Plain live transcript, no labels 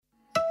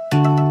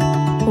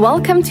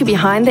Welcome to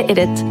Behind the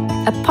Edit,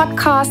 a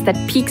podcast that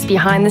peeks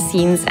behind the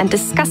scenes and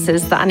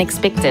discusses the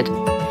unexpected,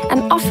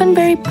 and often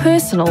very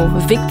personal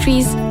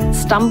victories,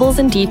 stumbles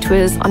and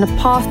detours on a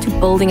path to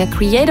building a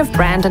creative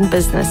brand and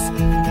business.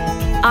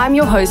 I'm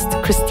your host,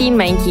 Christine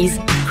Mankies,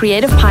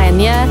 creative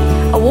pioneer,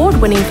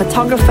 award-winning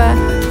photographer,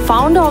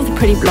 founder of the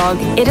Pretty Blog,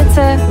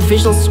 editor,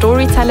 visual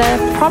storyteller,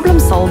 problem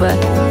solver,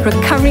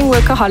 recovering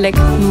workaholic,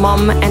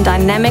 mom, and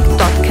dynamic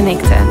dot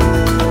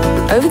connector.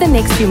 Over the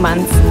next few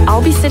months,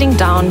 I'll be sitting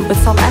down with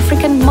South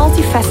African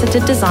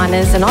multifaceted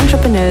designers and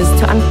entrepreneurs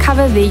to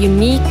uncover their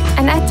unique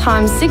and at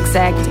times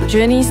zigzagged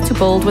journeys to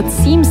build what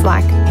seems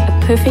like a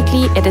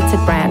perfectly edited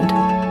brand.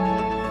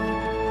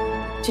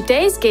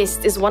 Today's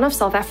guest is one of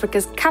South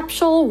Africa's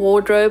capsule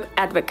wardrobe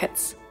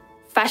advocates,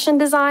 fashion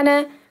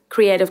designer,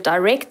 creative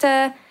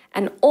director,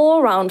 and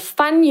all-round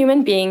fun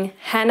human being,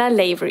 Hannah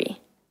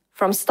Lavery.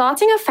 From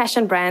starting a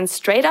fashion brand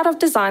straight out of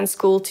design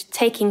school to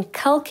taking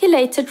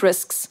calculated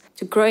risks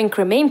to grow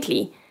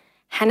incrementally,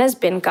 Hannah's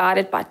been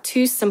guided by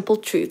two simple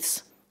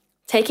truths: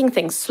 taking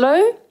things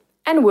slow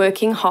and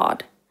working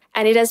hard.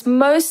 And it has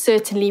most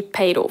certainly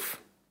paid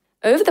off.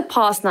 Over the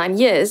past 9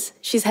 years,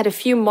 she's had a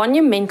few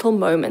monumental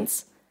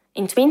moments.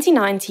 In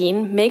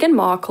 2019, Meghan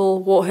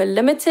Markle wore her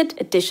limited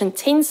edition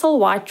tencel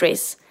white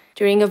dress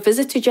during a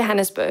visit to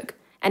Johannesburg.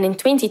 And in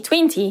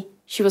 2020,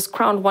 she was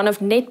crowned one of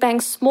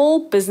Nedbank's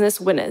small business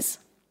winners.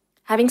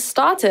 Having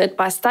started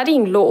by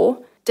studying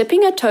law,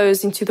 dipping her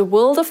toes into the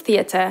world of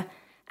theatre,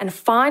 and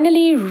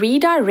finally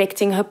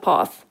redirecting her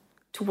path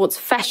towards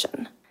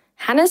fashion,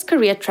 Hannah's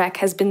career track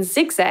has been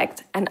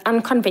zigzagged and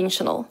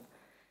unconventional.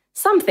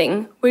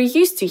 Something we're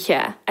used to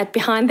here at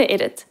Behind the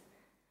Edit.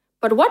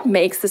 But what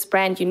makes this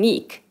brand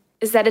unique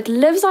is that it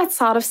lives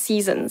outside of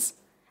seasons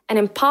and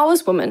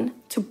empowers women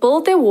to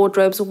build their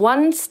wardrobes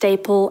one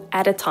staple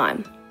at a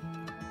time.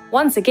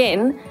 Once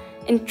again,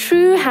 in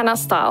true Hannah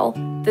style,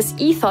 this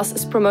ethos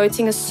is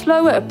promoting a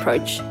slower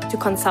approach to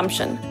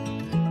consumption.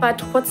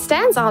 But what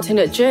stands out in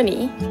her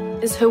journey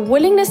is her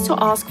willingness to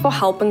ask for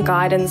help and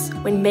guidance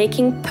when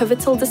making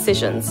pivotal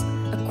decisions,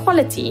 a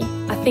quality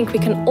I think we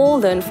can all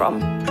learn from.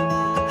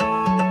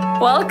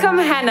 Welcome,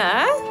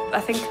 Hannah.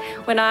 I think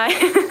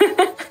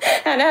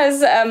Hannah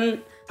has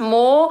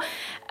more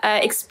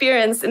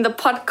experience in the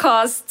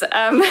podcast.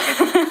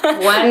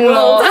 One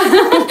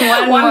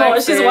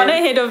more. She's one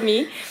ahead of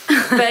me.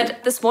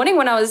 But this morning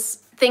when I was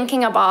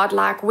thinking about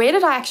where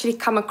did I actually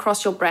come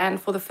across your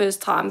brand for the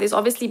first time, there's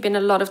obviously been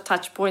a lot of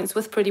touch points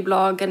with Pretty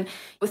Blog and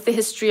with the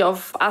history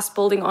of us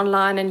building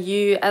online and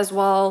you as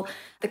well.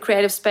 The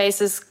creative space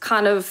has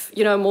kind of,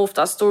 morphed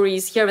our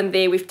stories here and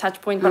there. We've touch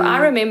point. But I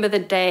remember the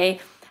day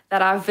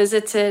that I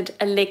visited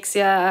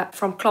Alexia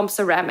from Klomp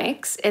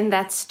Ceramics in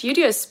that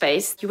studio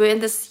space. You were in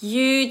this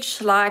huge,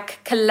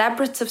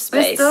 collaborative space.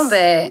 We're still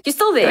there. You're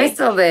still there? We're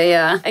still there,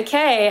 yeah.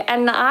 Okay.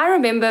 And I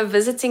remember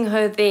visiting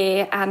her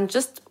there and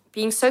just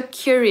being so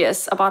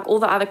curious about all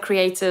the other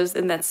creatives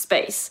in that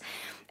space.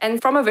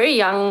 And from a very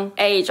young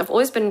age, I've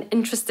always been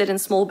interested in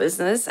small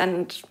business.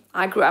 And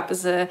I grew up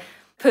as a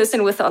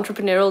person with the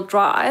entrepreneurial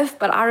drive,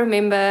 but I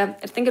remember,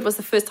 I think it was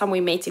the first time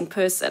we met in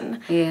person.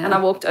 Yeah. And I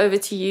walked over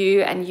to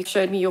you and you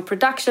showed me your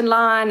production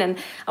line, and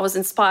I was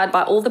inspired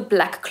by all the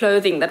black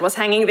clothing that was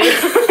hanging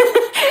there.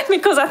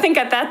 Because I think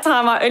at that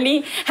time I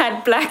only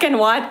had black and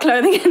white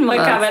clothing in my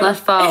cupboard. It's not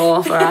far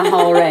off for our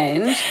whole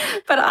range.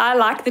 But I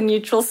like the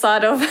neutral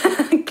side of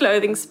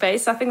clothing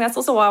space. I think that's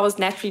also why I was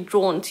naturally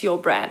drawn to your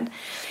brand.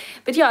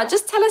 But yeah,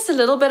 just tell us a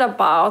little bit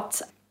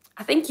about,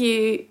 I think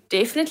you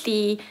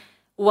definitely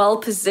well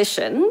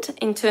positioned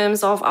in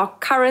terms of our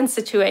current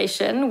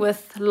situation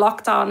with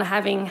lockdown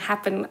having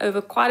happened over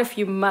quite a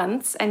few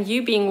months and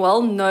you being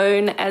well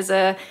known as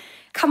a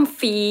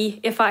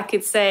comfy, if I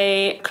could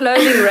say,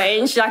 clothing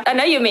range. I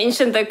know you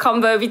mentioned the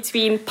combo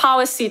between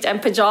power suit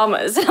and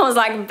pajamas. And I was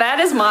like, that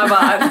is my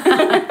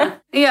vibe.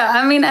 Yeah,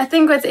 I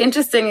think what's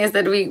interesting is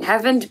that we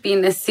haven't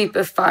been a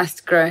super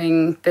fast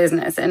growing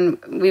business and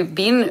we've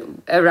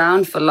been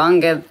around for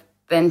longer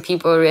than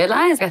people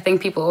realize. I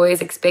think people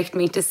always expect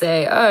me to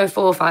say,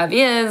 4 or 5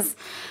 years,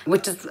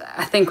 which is,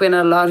 I think, when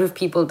a lot of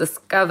people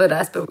discovered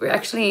us, but we're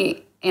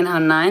actually in our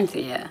 9th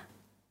year.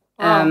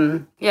 Wow.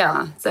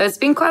 So it's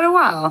been quite a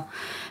while.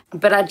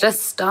 But I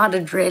just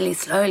started really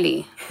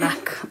slowly.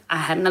 I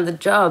had another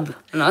job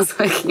and I was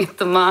working at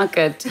the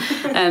market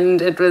and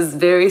it was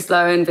very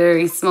slow and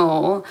very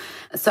small.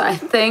 So I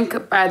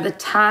think by the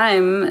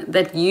time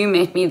that you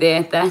met me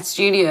there at that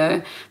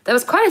studio, that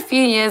was quite a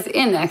few years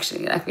in,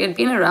 actually. We had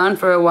been around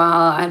for a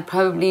while. I'd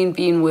probably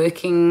been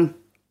working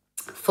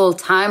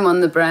full-time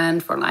on the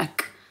brand for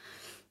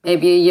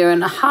maybe 1.5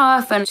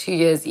 years and 2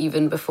 years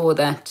even before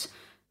that,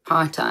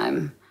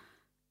 part-time.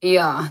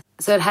 Yeah.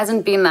 So it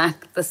hasn't been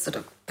this sort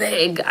of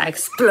big, I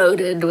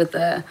exploded with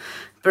the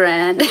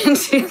brand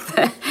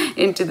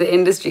into the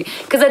industry,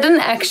 because I didn't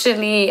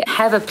actually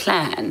have a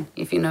plan,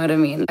 if you know what I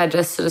mean. I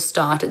just sort of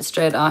started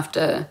straight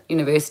after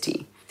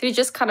university. Did you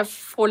just kind of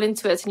fall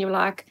into it and you were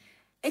like,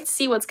 let's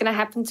see what's going to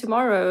happen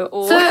tomorrow.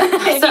 Or So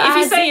if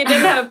you say you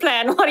didn't have a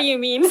plan, what do you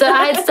mean? So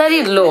I had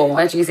studied law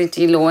at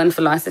UCT, law and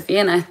philosophy,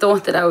 and I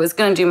thought that I was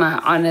going to do my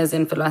honours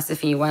in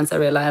philosophy once I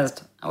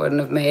realised I wouldn't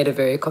have made a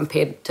very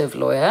competitive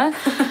lawyer.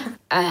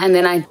 And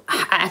then I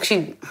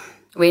actually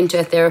went to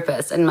a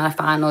therapist in my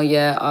final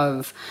year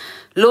of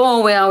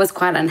law where I was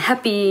quite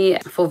unhappy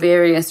for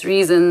various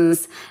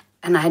reasons.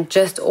 And I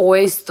just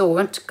always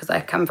thought, because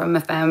I come from a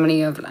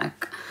family of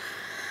like,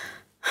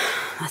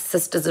 my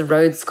sister's a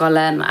Rhodes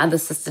Scholar and my other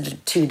sister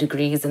did 2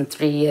 degrees in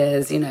 3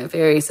 years,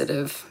 very sort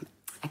of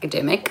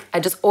academic. I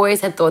just always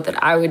had thought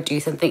that I would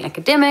do something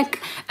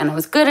academic and I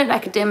was good at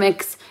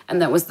academics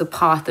and that was the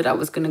path that I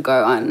was going to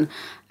go on.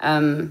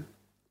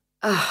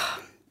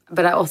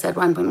 But I also at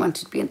one point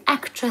wanted to be an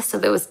actress, so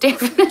there was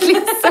definitely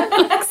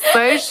some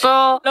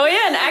social.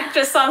 Lawyer and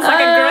actress sounds like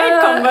a great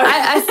combo.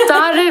 I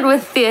started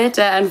with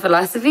theatre and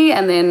philosophy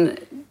and then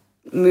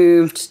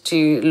moved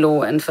to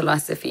law and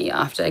philosophy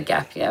after a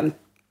gap year.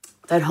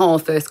 That whole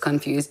first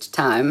confused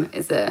time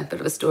is a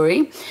bit of a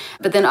story.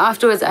 But then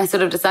afterwards, I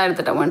sort of decided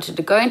that I wanted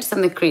to go into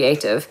something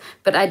creative,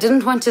 but I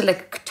didn't want to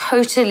like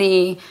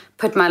totally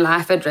put my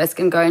life at risk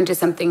and go into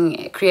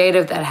something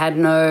creative that had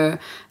no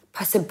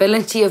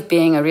possibility of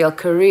being a real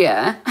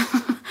career.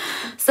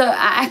 So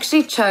I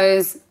actually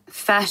chose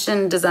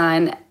fashion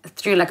design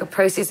through like a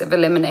process of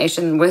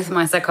elimination with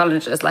my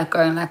psychologist, like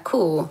going like,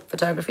 cool,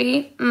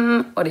 photography,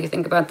 what do you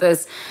think about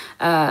this?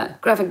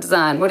 Graphic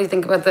design, what do you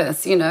think about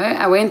this?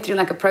 I went through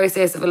like a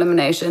process of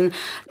elimination.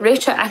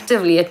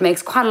 Retroactively, it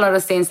makes quite a lot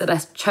of sense that I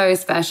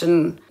chose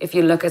fashion. If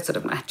you look at sort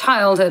of my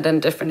childhood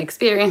and different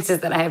experiences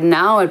that I have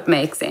now, it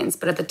makes sense.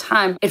 But at the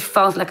time, it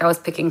felt like I was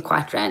picking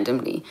quite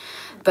randomly.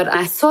 But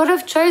I sort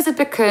of chose it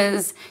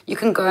because you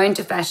can go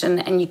into fashion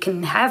and you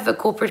can have a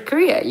corporate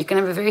career. You can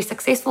have a very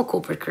successful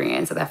corporate career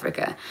in South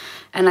Africa.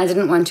 And I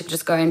didn't want to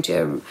just go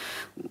into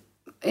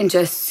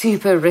a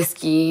super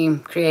risky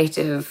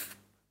creative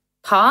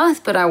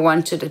path, but I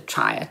wanted to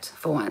try it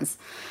for once.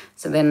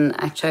 So then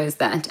I chose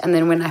that. And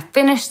then when I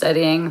finished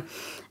studying,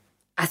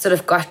 I sort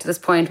of got to this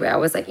point where I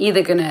was like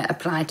either going to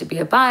apply to be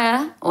a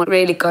buyer or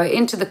really go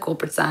into the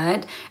corporate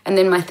side. And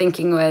then my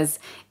thinking was,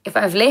 if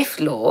I've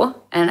left law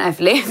and I've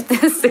left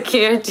the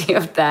security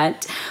of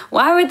that,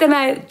 why would then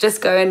I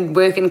just go and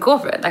work in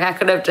corporate? Like I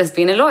could have just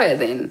been a lawyer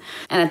then.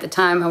 And at the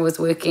time I was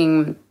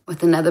working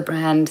with another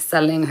brand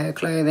selling her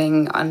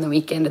clothing on the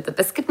weekend at the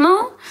Biscuit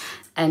Mall.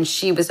 And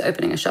she was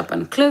opening a shop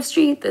on Clove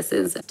Street. This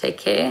is Take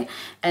Care.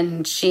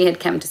 And she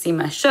had come to see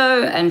my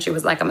show and she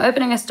was like, I'm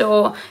opening a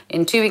store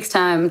in 2 weeks'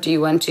 time. Do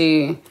you want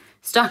to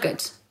stock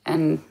it?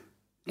 And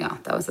yeah,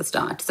 that was the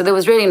start. So there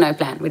was really no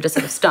plan. We just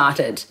sort of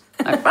started.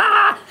 Like,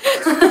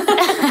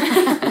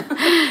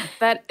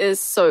 That is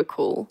so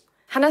cool.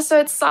 Hannah, so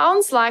it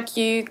sounds like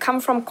you come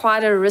from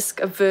quite a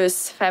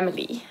risk-averse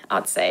family,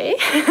 I'd say.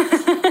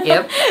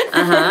 Yep.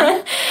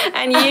 Uh-huh.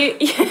 And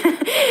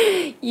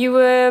you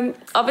were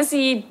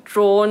obviously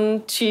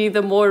drawn to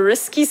the more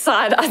risky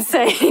side, I'd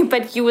say,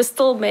 but you were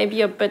still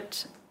maybe a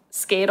bit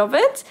scared of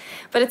it.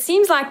 But it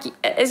seems like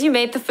as you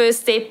made the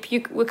first step,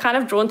 you were kind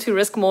of drawn to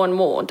risk more and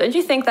more. Don't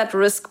you think that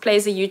risk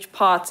plays a huge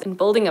part in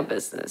building a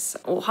business?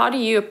 Or how do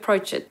you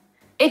approach it?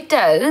 It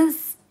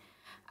does.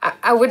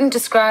 I wouldn't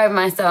describe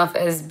myself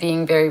as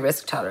being very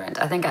risk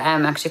tolerant. I think I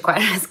am actually quite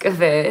risk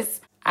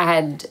averse. I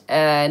had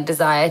a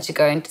desire to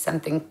go into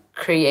something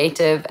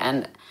creative,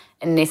 and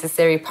a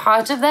necessary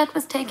part of that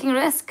was taking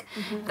risk.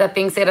 Mm-hmm. That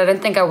being said, I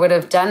don't think I would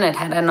have done it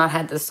had I not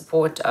had the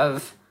support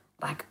of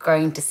like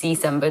going to see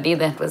somebody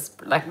that was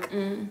like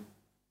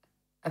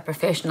a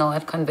professional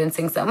at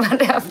convincing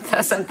somebody of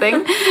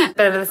something.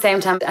 But at the same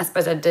time, I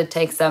suppose I did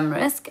take some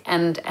risk.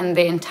 And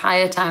the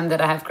entire time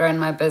that I have grown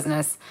my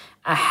business,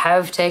 I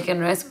have taken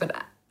risk,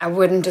 but I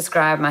wouldn't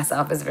describe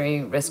myself as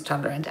very risk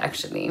tolerant,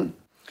 actually.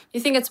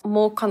 You think it's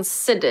more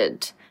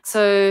considered?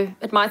 So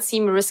it might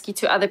seem risky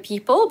to other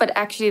people, but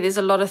actually there's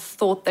a lot of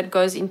thought that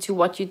goes into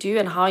what you do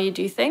and how you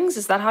do things.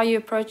 Is that how you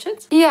approach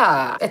it?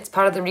 Yeah, it's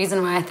part of the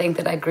reason why I think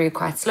that I grew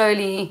quite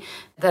slowly,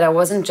 that I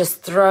wasn't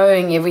just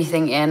throwing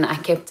everything in. I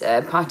kept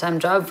a part-time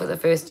job for the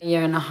first 1.5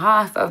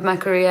 years of my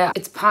career.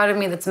 It's part of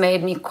me that's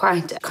made me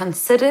quite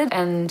considered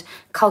and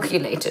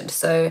calculated.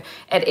 So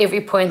at every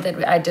point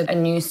that I did a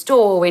new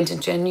store, went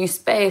into a new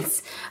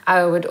space,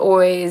 I would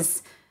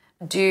always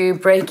do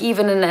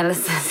break-even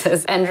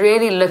analysis and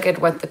really look at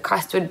what the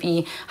cost would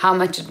be, how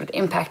much it would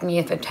impact me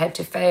if it had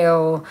to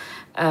fail.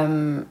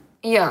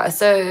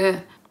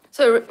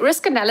 So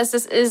risk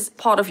analysis is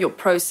part of your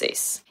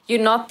process. You're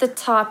not the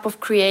type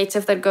of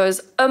creative that goes,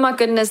 oh my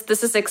goodness,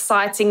 this is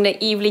exciting,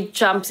 naively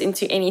jumps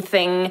into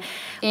anything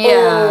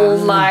all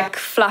like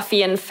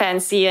fluffy and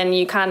fancy and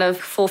you kind of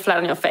fall flat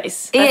on your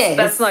face.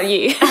 That's not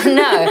you.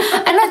 No.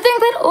 And I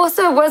think that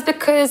also was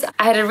because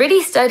I had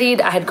already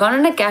studied, I had gone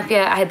on a gap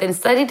year, I had then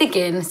studied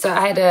again. So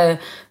I had a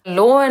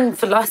law and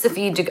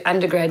philosophy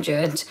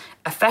undergraduate,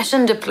 a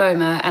fashion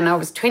diploma, and I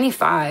was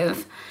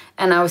 25.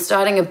 And I was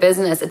starting a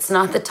business. It's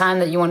not the time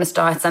that you want to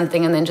start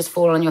something and then just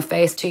fall on your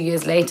face 2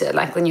 years later,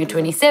 like when you're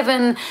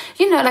 27.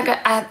 You know, like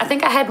I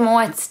think I had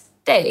more at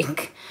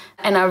stake.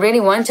 And I really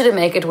wanted to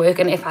make it work.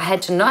 And if I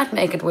had to not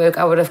make it work,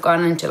 I would have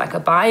gone into like a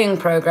buying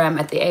program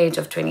at the age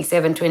of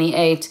 27,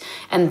 28,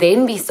 and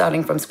then be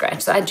starting from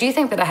scratch. So I do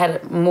think that I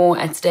had more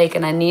at stake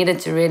and I needed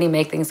to really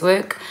make things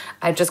work.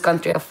 I'd just gone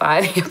through a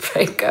 5-year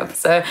breakup.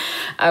 So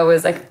I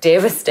was like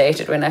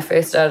devastated when I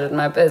first started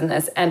my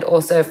business. And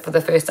also for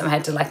the first time, I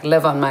had to like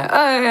live on my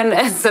own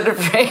and sort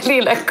of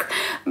really like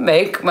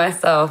make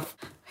myself,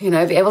 be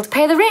able to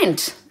pay the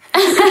rent.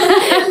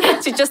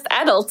 To just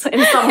adult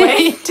in some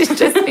way. To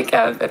just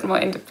become a bit more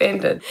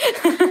independent.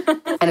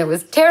 And it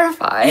was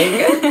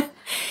terrifying.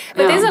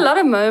 But there's a lot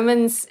of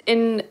moments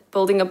in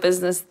building a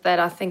business that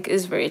I think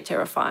is very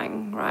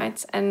terrifying,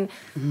 right? And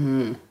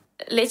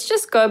let's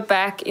just go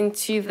back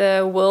into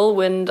the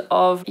whirlwind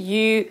of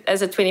you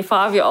as a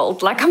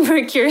 25-year-old. Like, I'm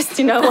very curious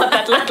to know what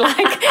that looked like.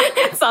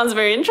 It sounds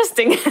very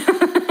interesting.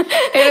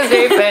 It was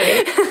very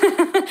funny.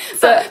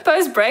 So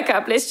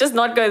post-breakup, let's just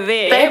not go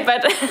there.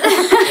 But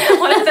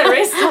what did the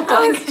rest look like?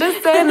 I was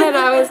just saying that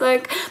I was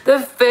like, the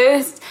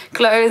first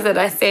clothes that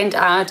I sent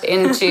out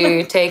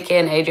into Take Care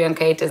and Adrian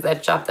Caters,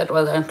 that shop that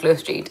was on Kloof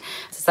Street.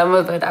 So some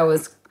of it I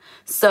was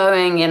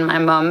sewing in my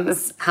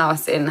mom's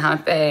house in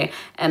Hout Bay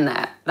and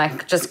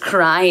like just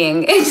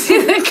crying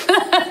into the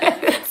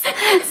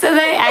clothes. So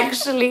they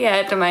actually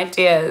had my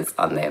tears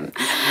on them.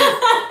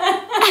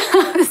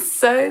 I was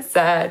so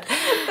sad.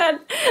 That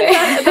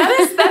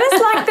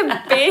is like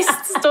the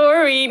best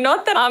story.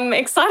 Not that I'm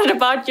excited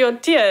about your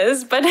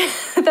tears, but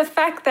the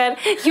fact that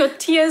your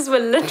tears were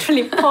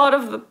literally part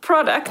of the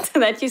product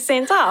that you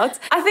sent out.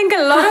 I think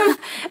a lot of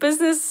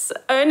business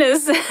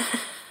owners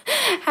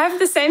have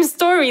the same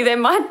story. They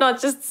might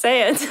not just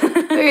say it.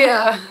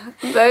 Yeah,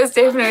 those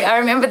definitely. I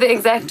remember the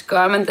exact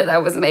garment that I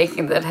was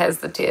making that has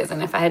the tears,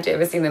 and if I had to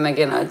ever see them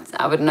again,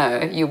 I would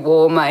know you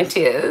wore my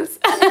tears.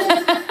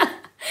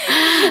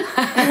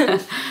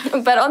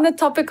 But on the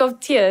topic of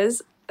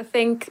tears, I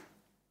think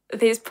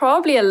there's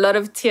probably a lot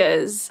of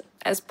tears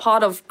as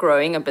part of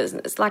growing a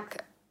business.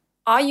 Like,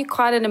 are you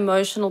quite an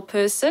emotional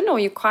person, or are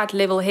you quite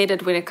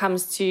level-headed when it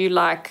comes to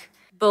like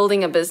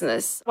building a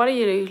business? What are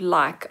you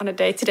like on a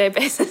day-to-day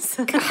basis?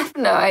 I have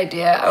no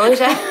idea. I wish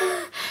I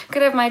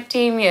could have my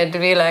team here to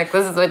be like,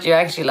 this is what you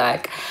actually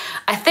like.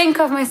 I think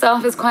of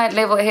myself as quite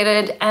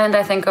level-headed, and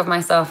I think of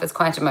myself as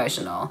quite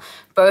emotional,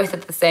 both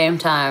at the same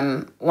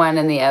time, one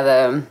and the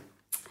other.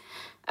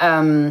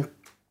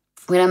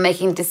 When I'm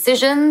making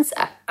decisions,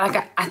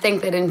 I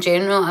think that in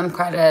general, I'm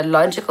quite a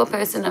logical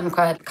person. I'm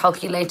quite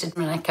calculated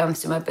when it comes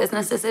to my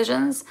business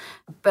decisions,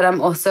 but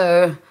I'm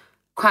also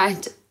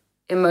quite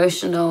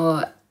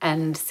emotional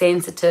and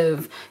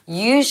sensitive,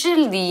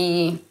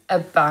 usually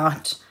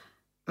about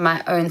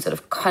my own sort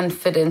of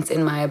confidence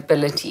in my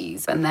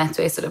abilities. And that's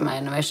where sort of my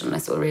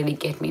emotionalness will really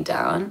get me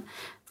down.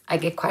 I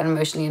get quite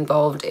emotionally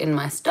involved in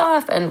my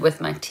staff and with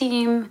my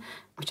team,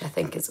 which I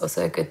think is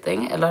also a good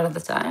thing a lot of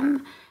the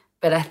time.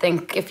 But I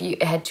think if you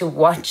had to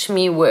watch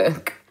me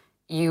work,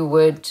 you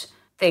would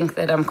think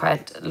that I'm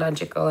quite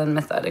logical and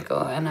methodical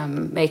and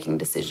I'm making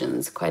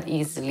decisions quite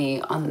easily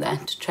on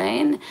that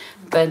train.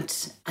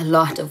 But a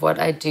lot of what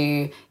I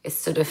do is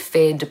sort of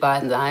fed by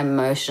the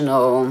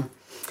emotional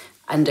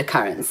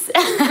undercurrents.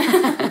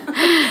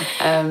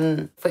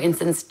 For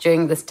instance,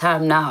 during this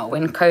time now,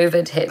 when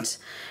COVID hit,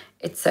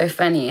 it's so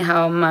funny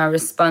how my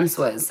response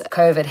was.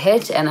 COVID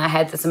hit and I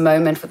had this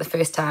moment for the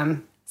first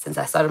time since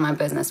I started my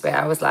business where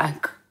I was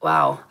like,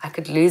 wow, I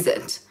could lose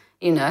it,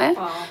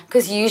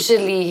 Because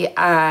usually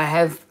I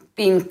have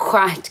been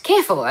quite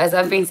careful, as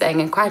I've been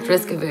saying, and quite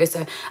risk averse.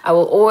 So I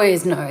will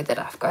always know that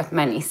I've got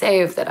money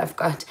saved, that I've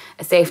got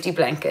a safety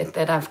blanket,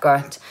 that I've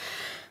got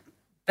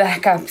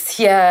backups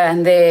here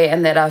and there,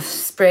 and that I've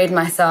spread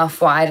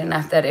myself wide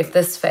enough that if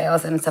this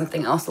fails, then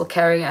something else will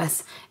carry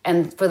us.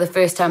 And for the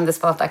first time, this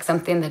felt like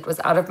something that was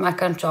out of my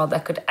control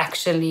that could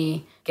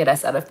actually get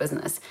us out of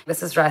business.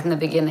 This is right in the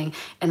beginning.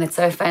 And it's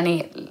so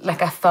funny,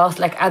 like I felt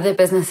like other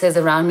businesses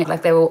around me,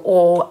 like they were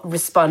all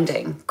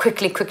responding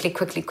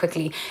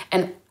quickly.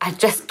 And I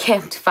just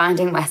kept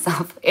finding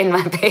myself in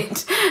my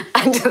bed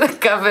under the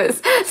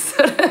covers,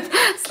 sort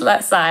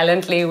of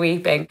silently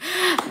weeping.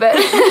 But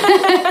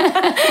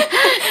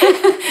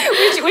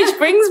which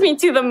brings me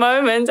to the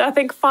moment, I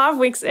think 5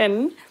 weeks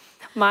in,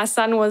 my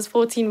son was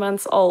 14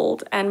 months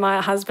old and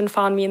my husband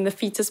found me in the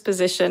fetus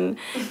position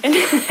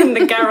in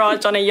the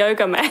garage on a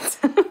yoga mat,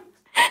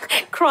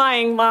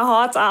 crying my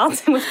heart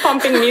out with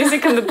pumping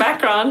music in the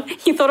background.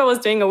 He thought I was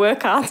doing a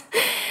workout.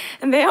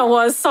 And there I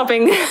was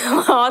sobbing my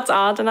heart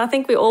out. And I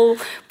think we all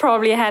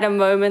probably had a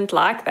moment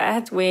like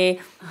that where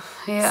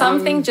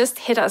something just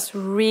hit us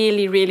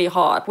really, really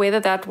hard, whether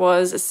that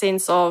was a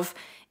sense of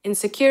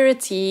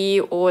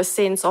insecurity or a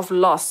sense of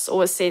loss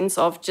or a sense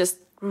of just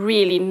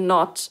really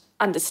not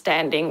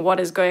understanding what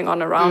is going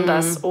on around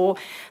us, or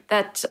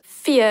that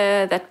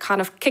fear that kind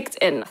of kicked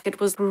in.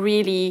 It was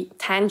really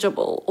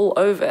tangible all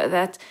over,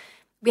 that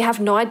we have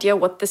no idea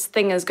what this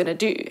thing is going to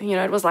do.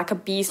 It was like a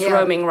beast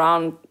roaming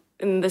around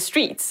in the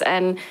streets,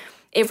 and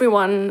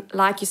everyone,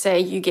 like you say,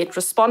 you get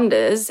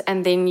responders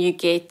and then you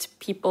get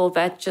people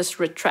that just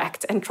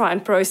retract and try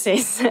and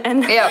process.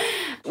 And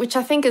which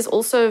I think is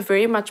also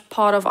very much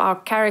part of our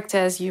character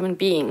as human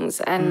beings.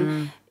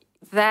 And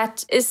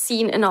that is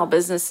seen in our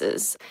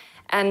businesses.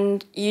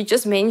 And you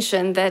just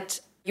mentioned that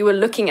you were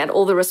looking at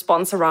all the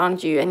response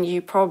around you and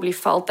you probably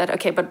felt that,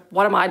 okay, but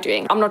what am I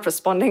doing? I'm not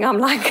responding. I'm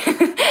like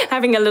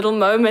having a little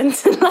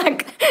moment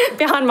like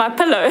behind my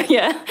pillow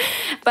here.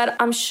 But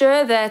I'm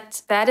sure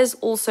that that is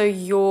also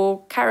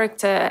your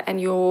character and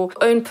your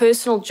own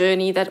personal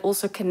journey that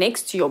also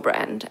connects to your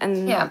brand.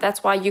 And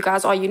that's why you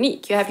guys are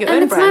unique. You have your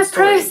own brand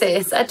story. It's my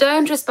process. I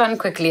don't respond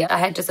quickly. I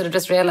had to sort of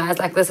just realize,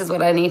 like, this is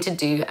what I need to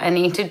do. I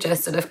need to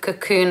just sort of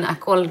cocoon. I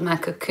call it my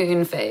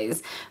cocoon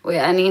phase,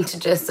 where I need to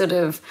just sort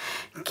of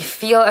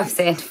feel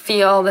upset,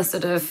 feel the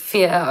sort of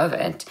fear of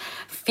it,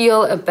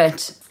 feel a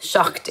bit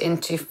shocked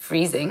into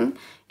freezing,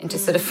 into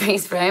sort of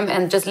freeze frame,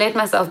 and just let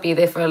myself be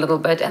there for a little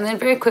bit. And then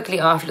very quickly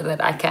after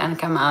that, I can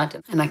come out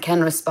and I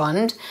can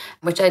respond,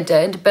 which I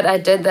did. But I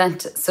did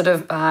that sort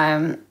of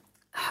by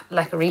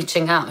like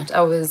reaching out.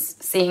 I was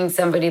seeing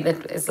somebody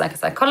that is like a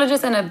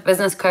psychologist and a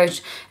business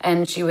coach,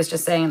 and she was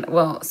just saying,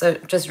 well, so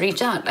just reach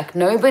out. Like,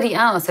 nobody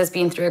else has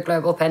been through a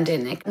global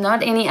pandemic.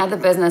 Not any other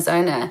business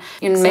owner.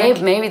 You know,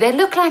 maybe they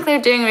look like they're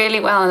doing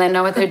really well and they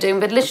know what they're doing,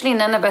 but literally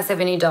none of us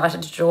have any data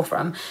to draw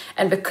from.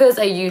 And because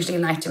I usually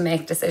like to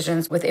make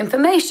decisions with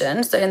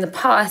information, so in the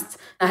past,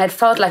 I had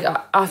felt like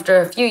after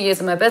a few years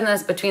of my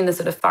business, between the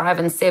sort of 5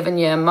 and 7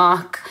 year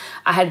mark,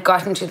 I had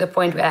gotten to the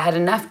point where I had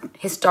enough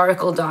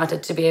historical data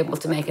to be able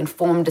to make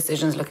informed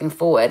decisions looking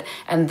forward.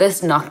 And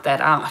this knocked that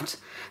out.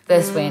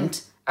 This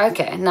went,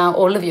 okay, now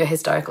all of your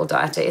historical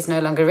data is no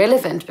longer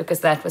relevant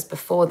because that was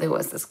before there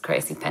was this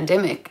crazy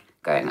pandemic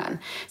going on.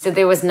 So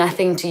there was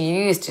nothing to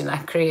use to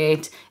like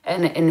create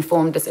an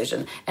informed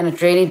decision. And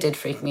it really did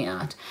freak me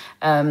out.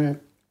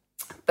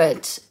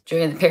 But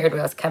during the period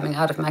where I was coming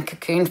out of my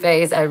cocoon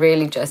phase, I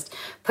really just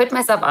put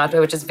myself out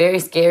there, which is very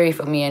scary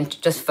for me, and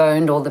just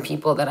phoned all the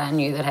people that I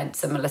knew that had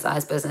similar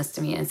size business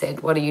to me and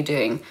said, what are you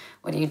doing?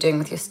 What are you doing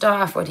with your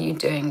staff? What are you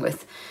doing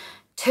with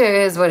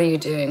tours? What are you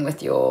doing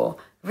with your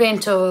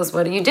rentals?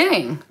 What are you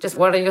doing? Just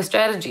what are your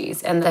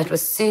strategies? And that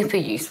was super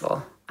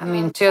useful. I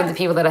mean, 2 of the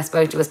people that I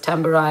spoke to was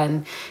Tambara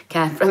and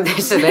Kat from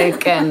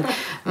Bechelik and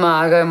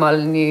Margot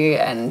Molyneux,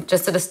 and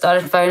just sort of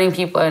started phoning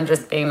people and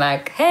just being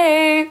like,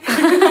 hey,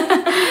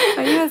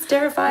 are you as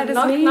terrified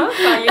as me? Knock,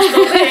 are you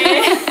still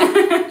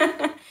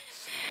there?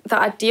 The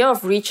idea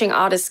of reaching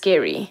out is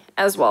scary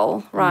as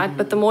well, right?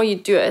 But the more you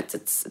do it,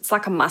 it's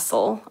like a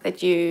muscle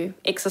that you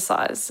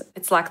exercise.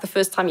 It's like the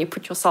first time you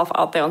put yourself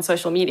out there on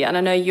social media. And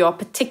I know you are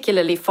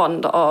particularly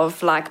fond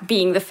of like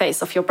being the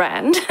face of your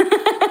brand.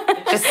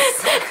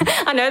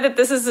 I know that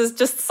this is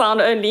just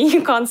sound only.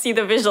 You can't see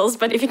the visuals,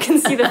 but if you can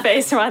see the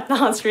face right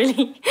now, it's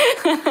really...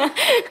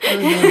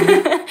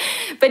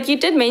 But you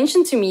did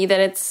mention to me that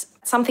it's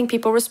something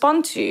people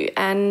respond to,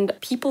 and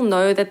people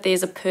know that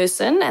there's a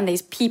person and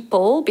there's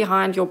people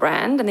behind your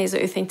brand, and there's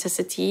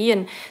authenticity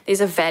and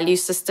there's a value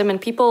system, and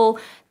people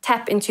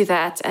tap into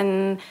that.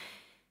 And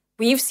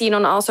we've seen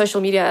on our social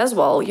media as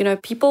well, you know,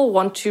 people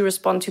want to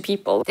respond to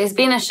people. There's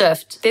been a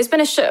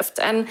shift.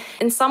 And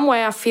in some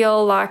way, I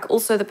feel like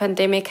also the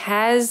pandemic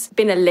has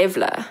been a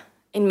leveler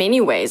in many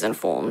ways and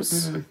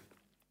forms.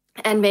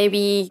 And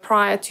maybe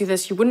prior to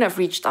this, you wouldn't have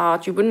reached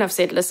out. You wouldn't have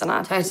said, listen,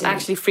 I'm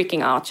actually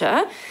freaking out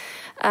here.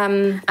 I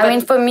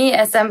mean, for me,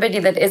 as somebody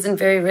that isn't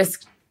very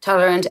risk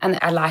tolerant and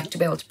I like to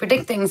be able to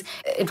predict things,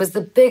 it was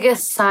the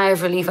biggest sigh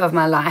of relief of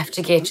my life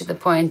to get to the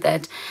point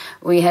that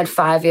we had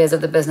 5 years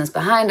of the business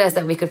behind us,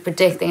 that we could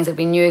predict things, that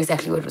we knew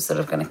exactly what was sort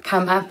of going to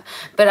come up.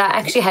 But I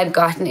actually had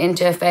gotten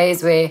into a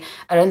phase where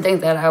I don't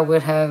think that I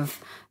would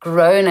have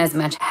grown as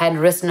much had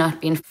risk not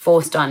been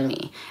forced on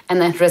me.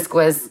 And that risk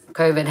was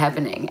COVID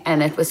happening,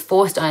 and it was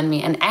forced on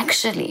me. And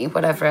actually,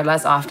 what I've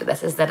realized after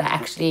this is that I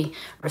actually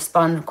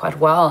respond quite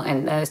well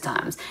in those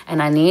times.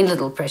 And I need a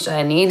little pressure,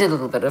 I need a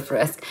little bit of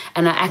risk.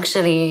 And I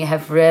actually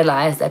have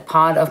realized that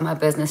part of my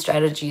business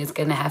strategy is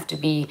going to have to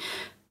be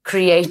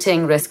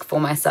creating risk for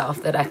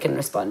myself that I can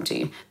respond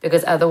to,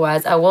 because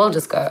otherwise I will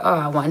just go, oh,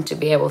 I want to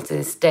be able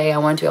to stay, I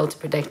want to be able to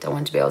predict, I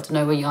want to be able to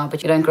know where you are,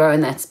 but you don't grow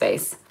in that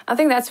space. I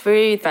think that's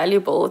very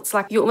valuable. It's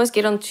like you almost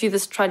get onto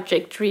this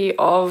trajectory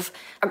of,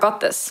 I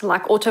got this,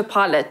 like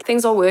autopilot.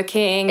 Things are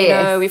working, you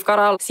know, we've got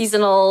our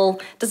seasonal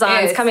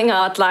designs coming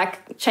out,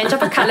 like change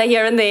up a color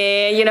here and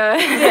there, you know,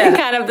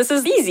 kind of, this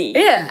is easy.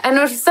 Yeah, and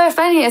what's so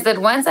funny is that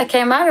once I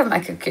came out of my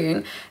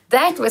cocoon,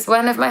 that was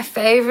one of my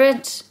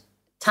favorite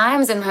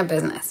times in my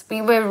business.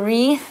 We were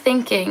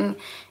rethinking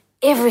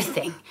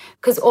everything,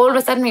 because all of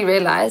a sudden we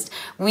realized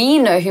we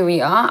know who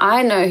we are.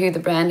 I know who the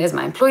brand is.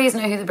 My employees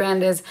know who the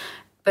brand is,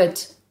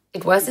 but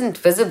it wasn't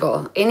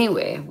visible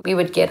anywhere. We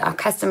would get our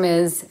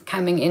customers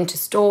coming into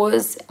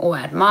stores or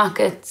at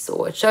markets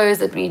or at shows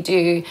that we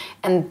do,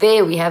 and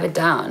there we have it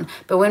down.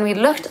 But when we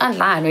looked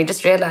online, we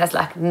just realized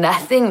like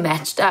nothing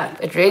matched up.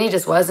 It really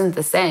just wasn't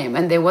the same,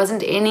 and there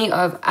wasn't any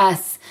of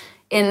us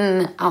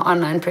in our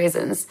online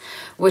presence,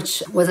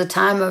 which was a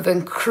time of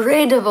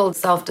incredible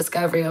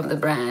self-discovery of the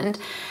brand.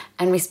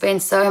 And we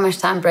spent so much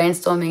time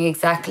brainstorming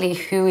exactly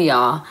who we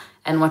are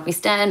and what we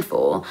stand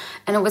for.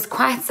 And it was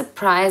quite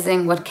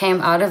surprising what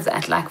came out of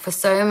that. Like for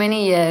so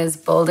many years,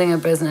 building a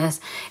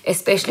business,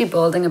 especially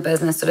building a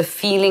business, sort of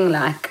feeling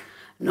like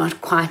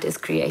not quite as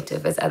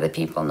creative as other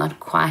people,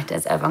 not quite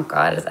as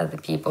avant-garde as other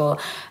people,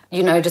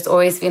 you know, just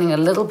always feeling a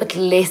little bit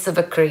less of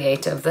a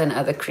creative than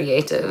other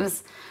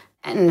creatives,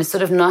 and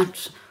sort of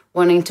not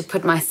wanting to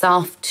put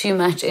myself too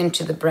much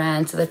into the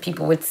brand so that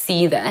people would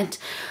see that.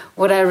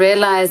 What I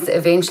realized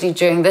eventually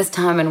during this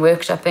time and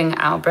workshopping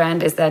our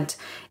brand is that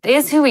it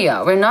is who we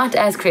are. We're not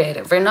as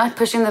creative. We're not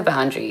pushing the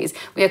boundaries.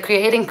 We are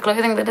creating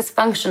clothing that is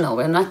functional.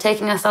 We're not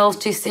taking ourselves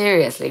too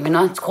seriously. We're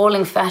not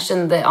calling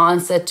fashion the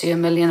answer to a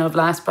million of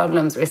life's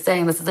problems. We're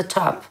saying this is a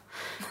top.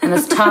 And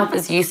this top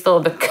is useful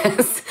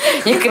because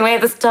you can wear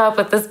this top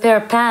with this pair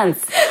of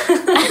pants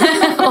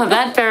or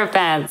that pair of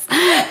pants.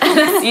 And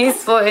it's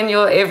useful in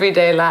your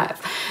everyday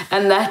life.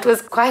 And that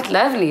was quite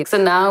lovely. So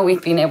now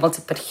we've been able to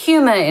put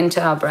humor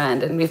into our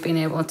brand, and we've been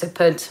able to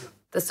put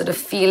the sort of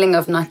feeling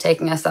of not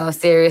taking ourselves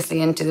seriously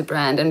into the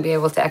brand and be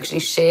able to actually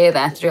share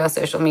that through our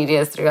social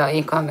medias, through our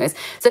e-commerce.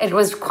 So it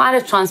was quite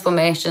a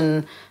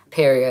transformation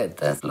period,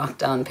 the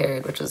lockdown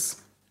period, which was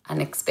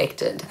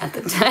unexpected at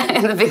the time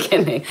in the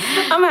beginning.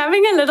 I'm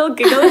having a little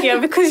giggle here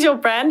because your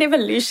brand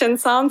evolution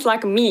sounds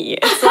like me.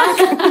 It's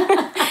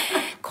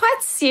like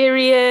quite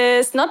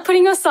serious, not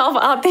putting yourself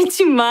out there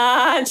too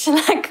much.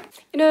 Like,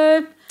 you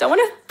know, don't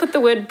want to put the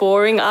word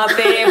boring out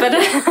there, but,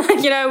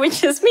 you know,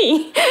 which is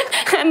me.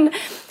 And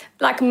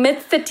like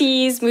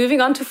mid-30s, moving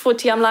on to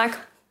 40, I'm like,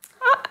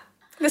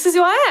 this is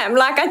who I am.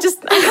 Like,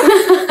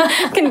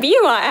 I can be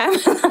who I am.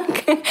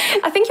 Like,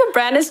 I think your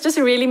brand is just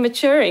really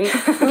maturing.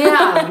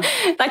 Yeah.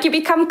 Like, you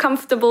become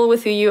comfortable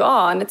with who you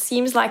are. And it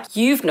seems like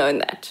you've known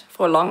that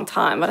for a long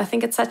time. But I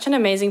think it's such an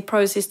amazing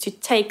process to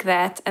take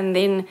that and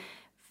then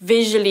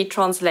visually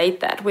translate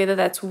that, whether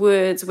that's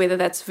words, whether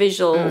that's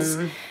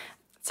visuals.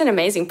 It's an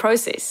amazing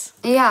process.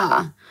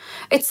 Yeah.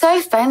 It's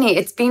so funny.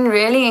 It's been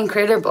really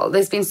incredible.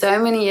 There's been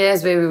so many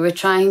years where we were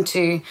trying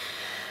to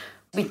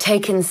be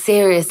taken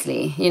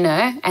seriously, you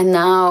know, and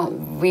now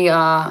we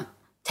are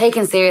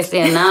taken seriously,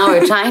 and now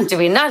we're trying to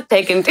be not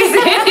taken too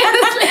seriously.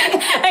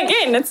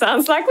 Again, it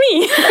sounds like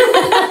me.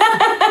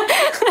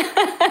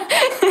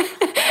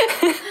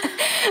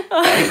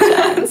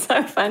 Oh,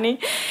 so funny.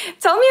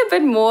 Tell me a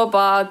bit more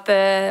about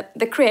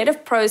the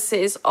creative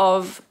process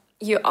of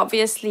you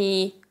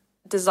obviously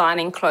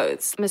designing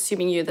clothes. I'm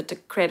assuming you're the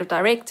creative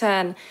director,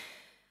 and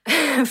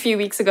a few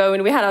weeks ago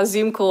when we had our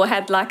Zoom call,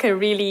 had like a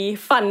really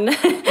fun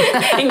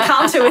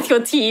encounter with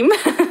your team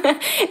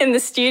in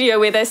the studio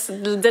where they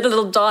did a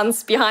little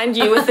dance behind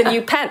you with the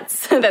new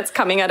pants that's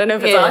coming. I don't know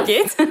if it's out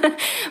yet. But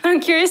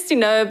I'm curious to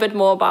know a bit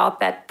more about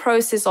that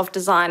process of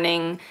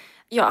designing.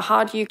 Yeah,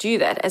 how do you do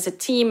that as a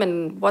team,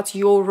 and what's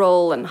your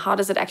role, and how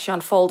does it actually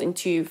unfold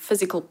into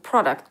physical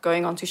product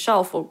going onto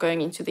shelf or going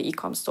into the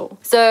e-com store?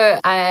 So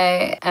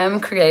I am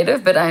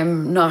creative, but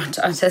I'm not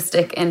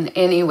artistic in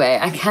any way.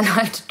 I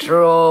cannot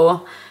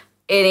draw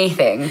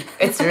anything.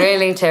 It's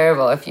really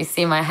terrible. If you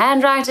see my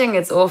handwriting,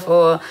 it's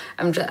awful.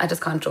 I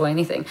just can't draw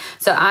anything.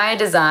 So I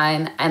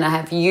design, and I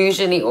have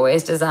usually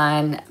always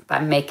designed by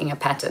making a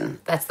pattern.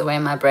 That's the way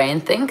my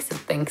brain thinks. It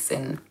thinks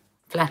in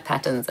flat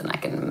patterns, and I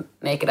can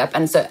make it up.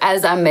 And so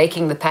as I'm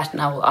making the pattern,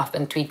 I will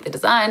often tweak the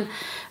design,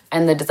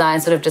 and the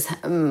design sort of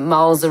just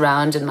mulls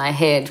around in my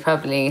head,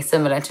 probably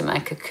similar to my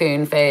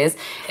cocoon phase.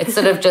 It's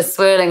sort of just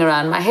swirling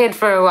around my head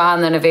for a while,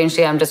 and then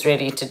eventually I'm just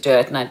ready to do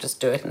it, and I just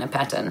do it in a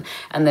pattern.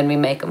 And then we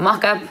make a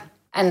mock-up.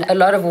 And a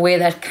lot of where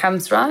that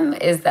comes from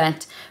is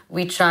that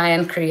we try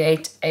and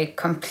create a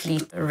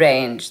complete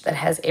range that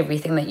has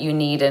everything that you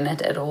need in it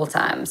at all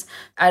times.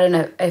 I don't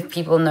know if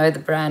people know the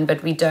brand,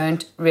 but we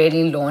don't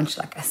really launch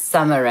like a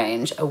summer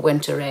range, a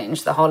winter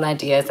range. The whole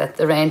idea is that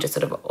the range is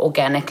sort of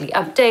organically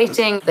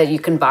updating, that you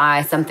can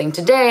buy something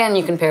today and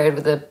you can pair it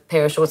with a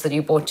pair of shorts that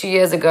you bought 2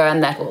 years ago,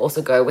 and that will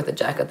also go with a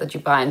jacket that you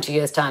buy in 2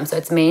 years' time. So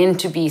it's meant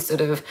to be sort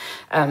of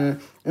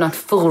not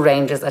full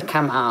ranges that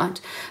come out.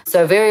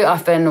 So very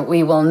often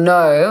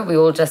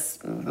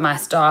my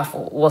staff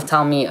will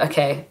tell me,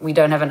 okay, we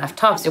don't have enough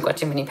tops, you've got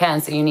too many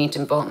pants, so you need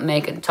to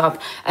make a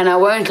top. And I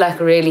won't like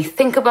really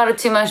think about it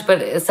too much,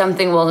 but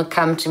something will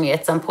come to me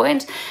at some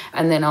point,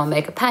 and then I'll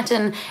make a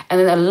pattern. And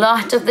then a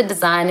lot of the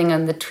designing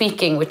and the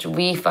tweaking, which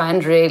we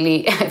find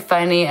really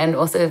funny and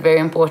also very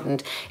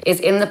important, is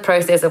in the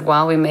process of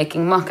while we're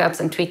making mock-ups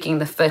and tweaking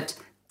the fit.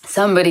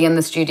 Somebody in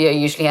the studio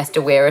usually has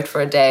to wear it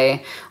for a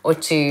day or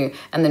two,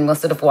 and then we'll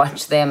sort of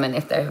watch them, and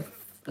if they're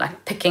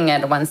like picking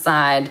at one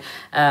side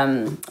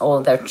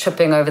or they're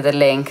tripping over the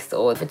length,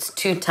 or if it's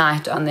too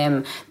tight on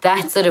them,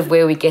 that's sort of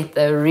where we get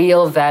the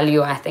real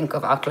value, I think,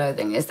 of our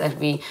clothing, is that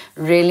we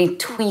really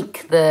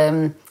tweak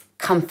the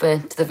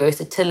comfort, the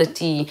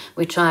versatility.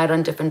 We try it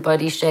on different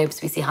body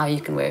shapes. We see how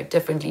you can wear it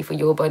differently for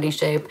your body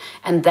shape,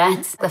 and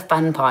that's the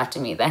fun part to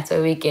me. That's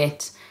where we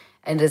get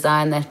a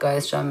design that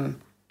goes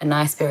from a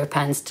nice pair of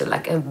pants to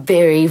like a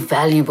very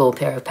valuable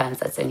pair of pants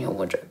that's in your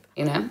wardrobe,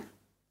 you know?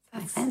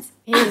 Makes sense?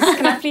 Yes,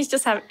 can I please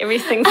just have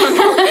everything from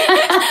you?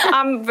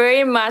 I'm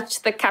very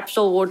much the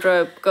capsule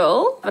wardrobe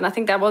girl. And I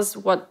think that was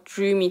what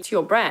drew me to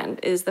your brand,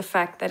 is the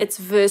fact that it's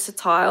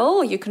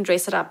versatile. You can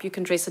dress it up, you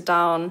can dress it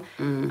down.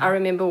 I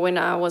remember when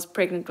I was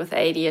pregnant with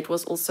Adi, it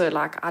was also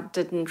like I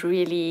didn't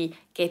really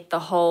get the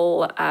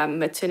whole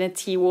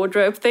maternity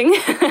wardrobe thing.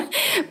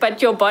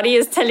 But your body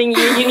is telling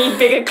you need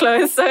bigger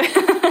clothes. So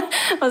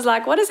I was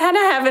like, what does Hannah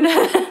have in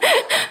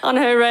on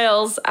her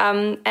rails?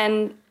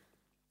 And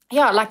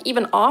yeah, like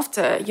even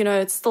after,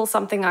 it's still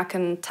something I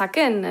can tuck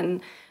in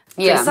and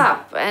dress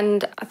up.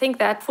 And I think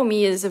that for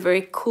me is a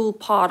very cool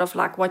part of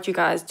like what you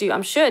guys do.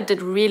 I'm sure it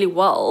did really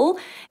well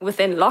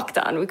within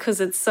lockdown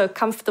because it's so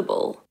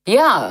comfortable.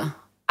 Yeah,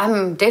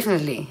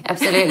 definitely,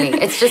 absolutely.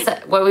 It's just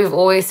what we've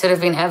always sort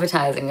of been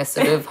advertising, a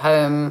sort of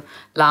home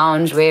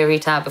lounge weary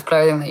type of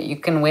clothing that you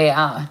can wear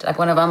out. Like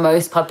one of our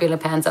most popular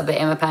pants are the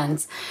Emma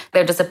pants.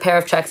 They're just a pair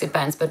of tracksuit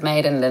pants but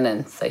made in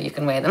linen, so you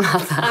can wear them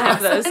out the house. I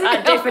have those.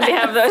 I definitely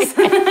have those.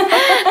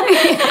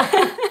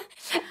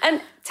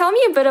 And tell me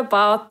a bit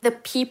about the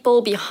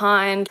people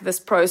behind this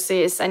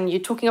process. And you're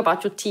talking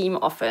about your team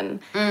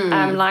often.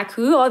 Like,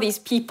 who are these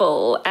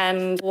people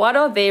and what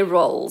are their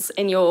roles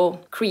in your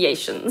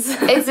creations?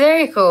 It's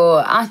very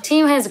cool. Our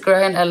team has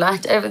grown a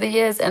lot over the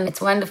years, and it's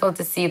wonderful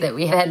to see that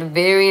we had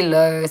very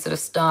low sort of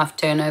staff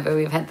turnover.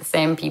 We've had the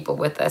same people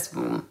with us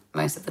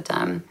most of the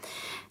time.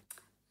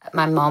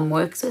 My mom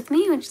works with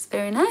me, which is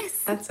very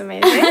nice. That's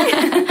amazing.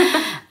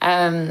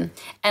 And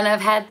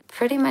I've had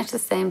pretty much the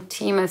same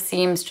team of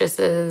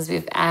seamstresses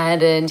we've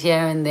added here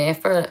and there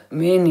for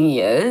many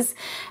years.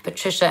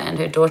 Patricia and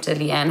her daughter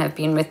Leanne have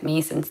been with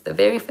me since the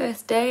very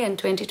first day in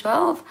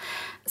 2012.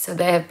 So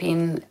they have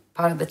been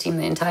part of the team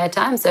the entire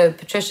time. So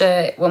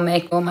Patricia will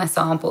make all my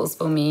samples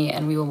for me,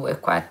 and we will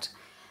work quite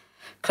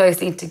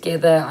closely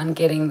together on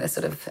getting the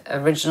sort of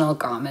original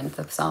garment,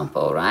 the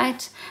sample,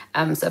 right?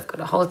 So I've got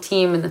a whole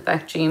team in the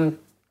factory.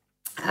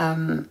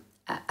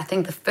 I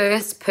think the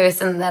first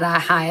person that I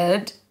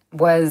hired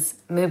was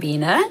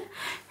Mubina,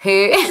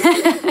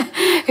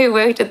 who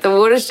worked at the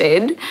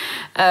Watershed.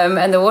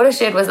 And the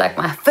Watershed was like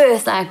my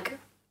first,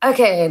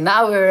 okay,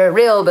 now we're a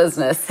real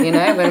business,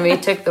 when we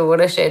took the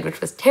Watershed,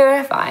 which was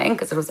terrifying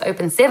because it was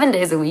open 7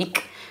 days a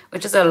week,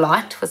 which is a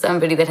lot for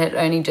somebody that had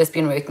only just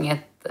been working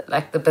at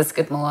the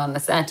biscuit mill on a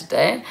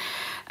Saturday.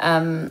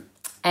 And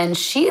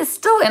she is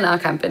still in our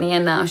company,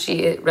 and now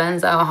she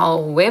runs our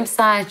whole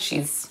website.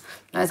 She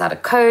knows how to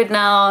code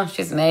now.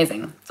 She's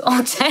amazing. It's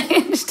all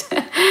changed.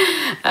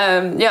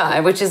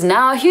 Which is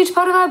now a huge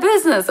part of our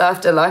business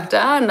after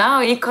lockdown.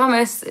 Now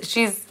e-commerce,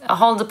 she's a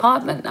whole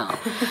department now.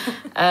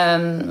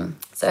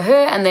 So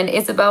her, and then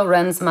Isabel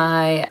runs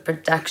my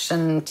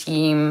production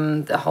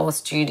team, the whole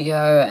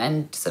studio,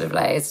 and sort of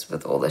liaises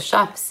with all the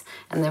shops.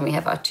 And then we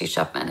have our 2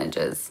 shop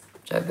managers,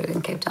 Joburg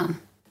and Cape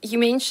Town. You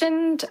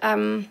mentioned,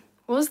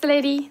 what was the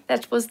lady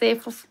that was there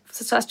for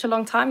such a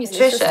long time?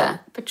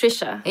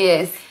 Patricia.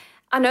 Yes.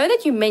 I know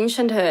that you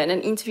mentioned her in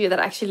an interview that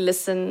I actually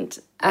listened.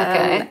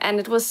 Okay. And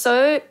it was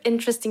so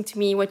interesting to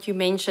me what you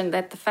mentioned,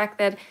 that the fact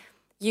that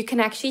you can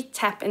actually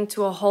tap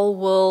into a whole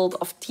world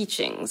of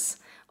teachings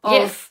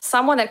of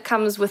someone that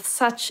comes with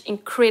such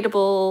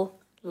incredible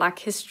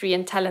history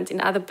and talent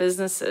in other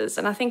businesses.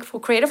 And I think for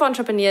creative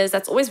entrepreneurs,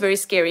 that's always very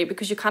scary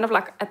because you're kind of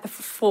at the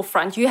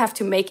forefront. You have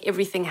to make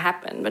everything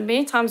happen. But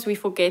many times we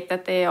forget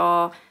that there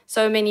are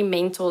so many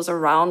mentors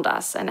around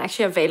us and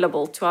actually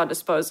available to our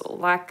disposal.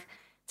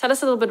 Tell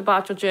us a little bit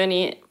about your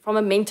journey from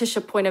a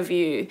mentorship point of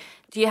view.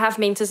 Do you have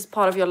mentors as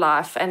part of your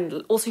life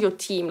and also your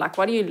team?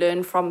 What do you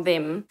learn from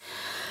them?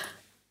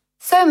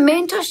 So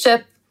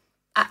mentorship,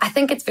 I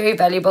think it's very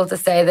valuable to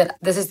say that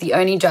this is the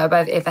only job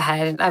I've ever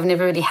had. I've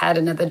never really had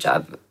another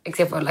job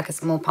except for a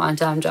small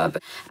part-time job.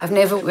 I've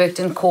never worked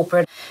in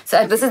corporate.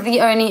 So this is the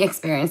only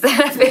experience that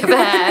I've ever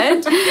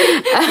had.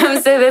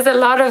 So there's a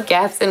lot of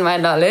gaps in my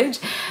knowledge.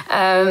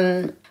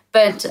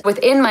 But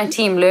within my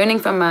team, learning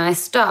from my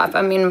staff,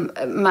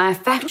 my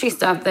factory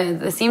staff,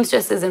 the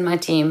seamstresses in my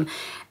team,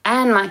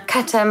 and my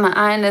cutter, my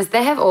ironers,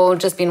 they have all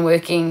just been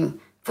working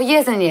for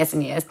years and years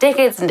and years,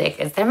 decades and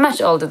decades. They're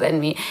much older than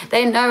me.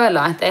 They know a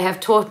lot. They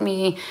have taught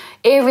me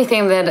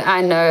everything that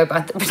I know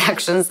about the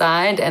production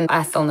side, and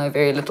I still know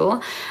very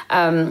little.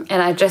 And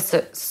I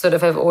just sort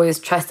of have always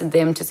trusted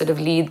them to sort of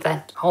lead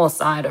that whole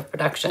side of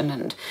production.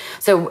 And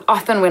so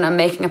often when I'm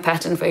making a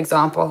pattern, for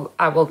example,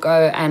 I will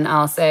go and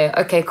I'll say,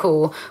 okay,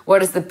 cool,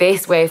 what is the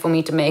best way for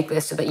me to make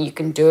this so that you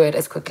can do it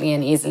as quickly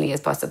and easily as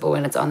possible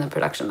when it's on the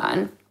production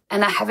line?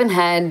 And I haven't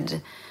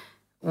had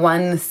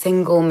one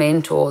single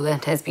mentor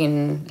that has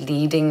been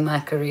leading my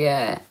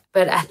career.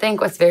 But I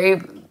think what's very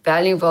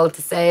valuable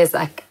to say is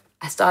I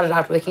started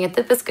out working at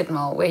the biscuit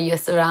mill, where you're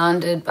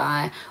surrounded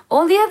by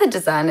all the other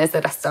designers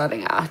that are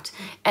starting out.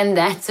 And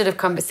that sort of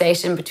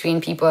conversation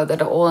between people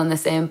that are all in the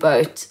same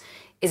boat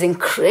is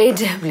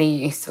incredibly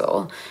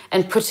useful.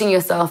 And putting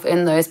yourself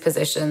in those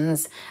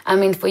positions.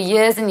 For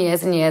years and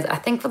years and years, I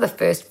think for the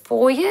first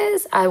 4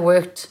 years, I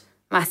worked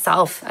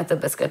myself at the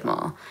biscuit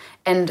mill.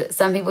 And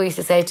some people used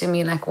to say to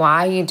me, like,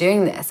 why are you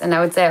doing this? And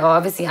I would say, oh,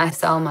 obviously I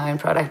sell my own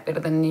product better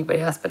than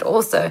anybody else. But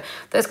also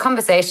those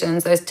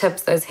conversations, those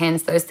tips, those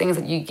hints, those things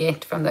that you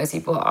get from those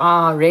people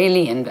are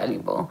really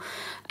invaluable.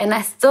 And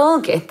I still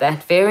get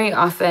that very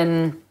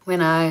often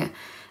when I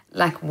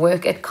like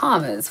work at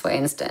Karma's, for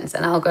instance,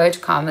 and I'll go to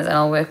Karma's and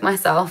I'll work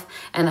myself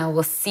and I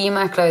will see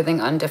my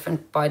clothing on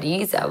different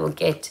bodies. I will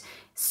get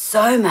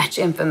so much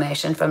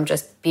information from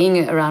just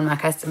being around my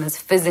customers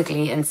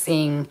physically and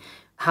seeing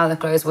how the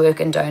clothes work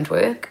and don't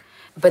work.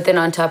 But then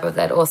on top of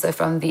that, also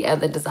from the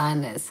other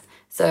designers.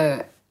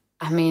 So,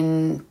 I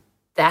mean,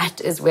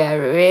 that is where I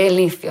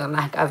really feel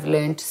like I've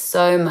learned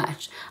so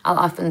much. I'll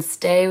often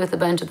stay with a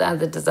bunch of the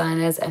other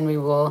designers and we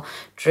will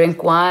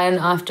drink wine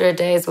after a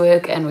day's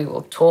work and we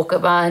will talk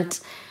about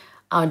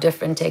our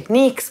different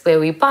techniques, where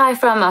we buy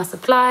from, our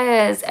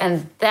suppliers.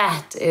 And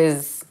that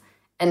is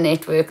a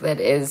network that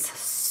is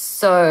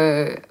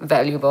so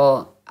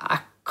valuable. I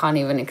can't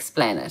even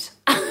explain it.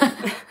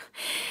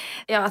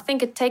 Yeah, I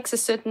think it takes a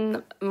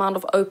certain amount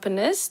of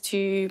openness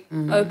to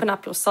open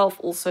up yourself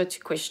also to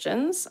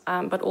questions,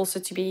 but also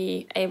to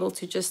be able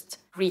to just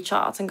reach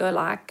out and go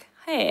like,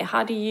 hey,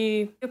 how do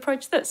you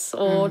approach this?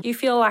 Or do you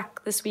feel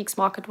like this week's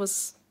market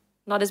was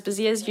not as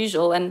busy as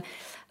usual? And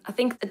I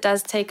think it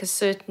does take a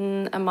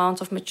certain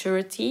amount of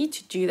maturity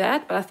to do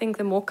that. But I think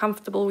the more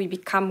comfortable we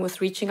become with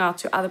reaching out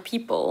to other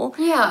people,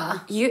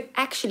 you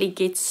actually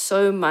get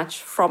so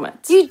much from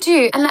it. You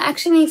do. And I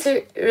actually need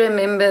to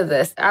remember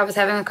this. I was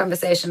having a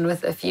conversation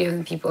with a few of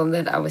the people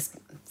that I was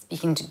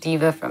speaking to,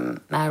 Diva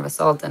from Mad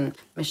Assault and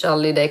Michelle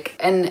Ludick.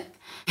 And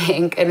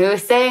we were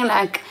saying,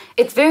 like,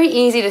 it's very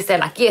easy to say,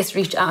 like, yes,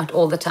 reach out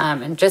all the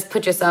time and just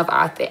put yourself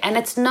out there. And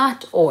it's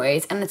not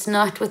always, and it's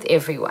not with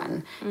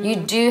everyone. You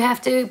do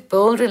have to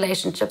build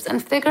relationships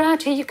and figure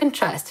out who you can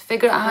trust,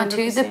 figure out 100%.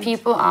 Who the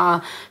people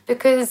are,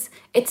 because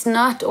it's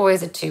not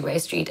always a two-way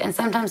street. And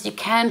sometimes you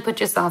can put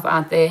yourself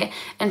out there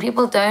and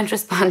people don't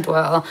respond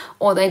well,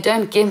 or they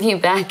don't give you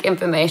back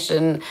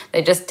information.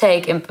 They just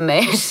take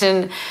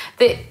information.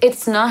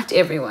 It's not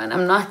everyone.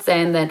 I'm not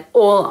saying that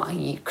all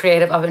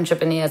creative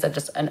entrepreneurs are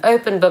just an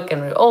open book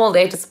and we're all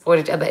there to support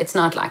each other. It's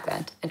not like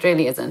that. It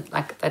really isn't.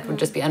 Like, that would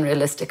just be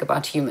unrealistic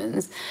about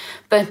humans.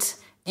 But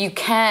you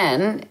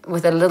can,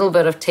 with a little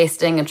bit of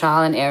testing and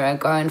trial and error,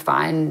 go and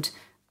find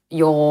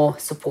your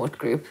support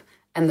group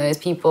and those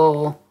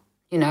people,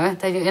 you know,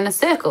 that you're in a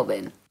circle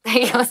then. They're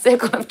your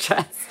circle of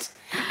trust.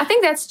 I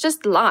think that's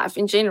just life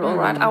in general,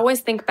 right? I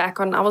always think back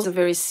on, I was a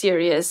very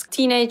serious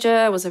teenager,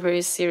 I was a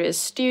very serious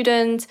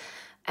student,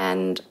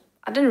 and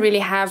I didn't really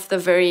have the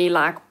very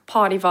like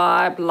party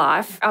vibe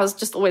life. I was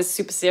just always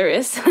super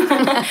serious.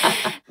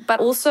 But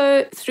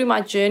also through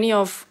my journey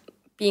of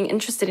being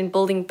interested in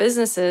building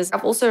businesses,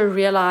 I've also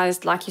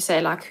realized, like you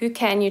say, like, who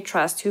can you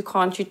trust, who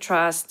can't you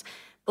trust,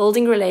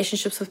 building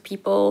relationships with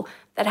people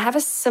that have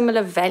a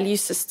similar value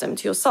system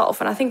to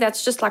yourself. And I think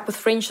that's just like with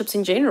friendships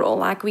in general.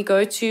 Like, we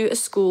go to a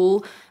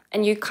school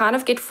and you kind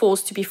of get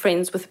forced to be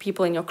friends with the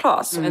people in your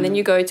class. And then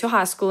you go to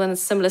high school and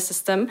it's a similar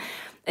system.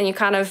 And you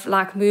kind of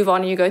like move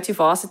on and you go to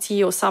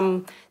varsity or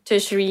some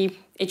tertiary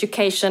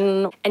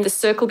education, and the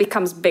circle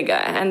becomes bigger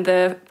and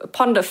the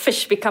pond of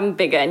fish become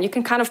bigger, and you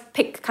can kind of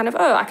pick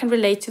oh, I can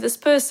relate to this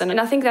person. And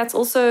I think that's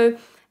also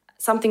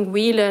something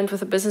we learned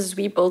with the businesses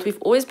we built.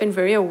 We've always been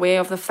very aware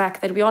of the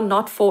fact that we are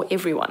not for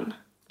everyone.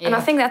 Yeah. And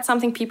I think that's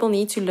something people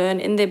need to learn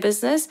in their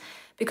business,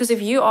 because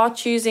if you are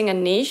choosing a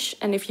niche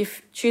and if you're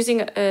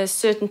choosing a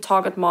certain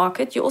target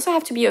market, you also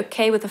have to be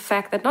okay with the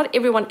fact that not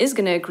everyone is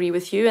going to agree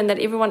with you and that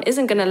everyone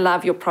isn't going to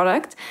love your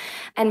product.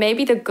 And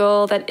maybe the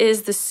girl that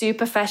is the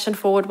super fashion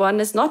forward one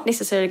is not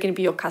necessarily going to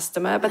be your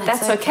customer, but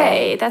that's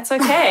okay. That's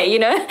okay. You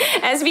know,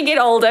 as we get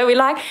older, we're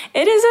like,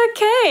 it is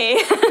okay.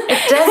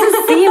 It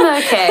doesn't seem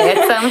okay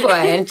at some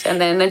point,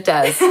 and then it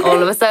does.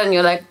 All of a sudden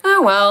you're like,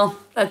 oh, well,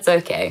 that's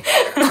okay.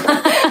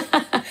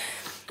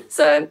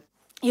 So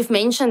you've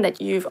mentioned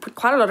that you've put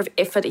quite a lot of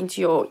effort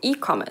into your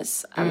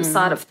e-commerce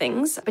side of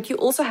things, but you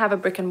also have a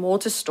brick and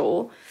mortar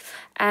store.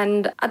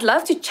 And I'd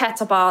love to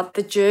chat about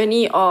the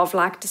journey of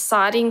like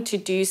deciding to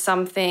do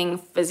something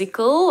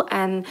physical,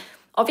 and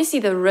obviously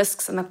the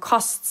risks and the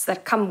costs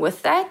that come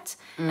with that,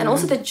 and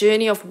also the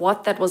journey of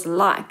what that was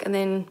like. And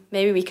then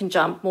maybe we can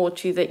jump more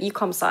to the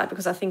e-com side,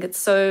 because I think it's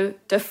so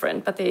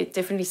different, but there are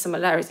definitely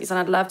similarities. And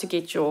I'd love to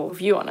get your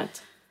view on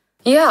it.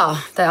 Yeah,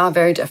 they are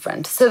very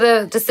different. So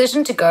the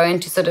decision to go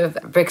into sort of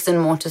bricks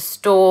and mortar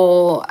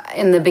store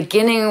in the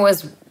beginning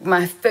was,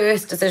 my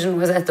first decision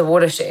was at the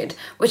Watershed,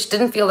 which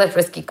didn't feel that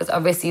risky because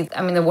obviously,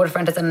 I mean, the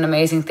Waterfront has done an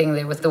amazing thing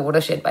there with the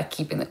Watershed by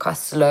keeping the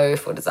costs low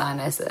for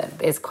designers. So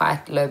there's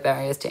quite low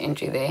barriers to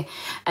entry there.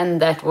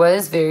 And that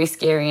was very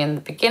scary in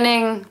the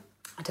beginning.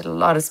 I did a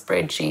lot of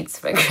spreadsheets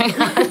figuring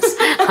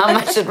out how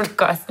much it would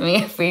cost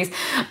me if we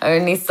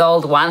only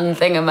sold one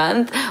thing a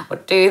month or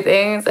two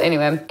things.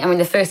 Anyway, I mean,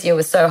 the first year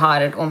was so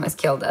hard, it almost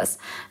killed us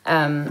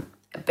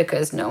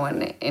because no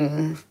one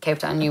in Cape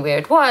Town knew where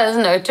it was,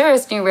 no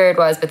tourists knew where it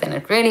was, but then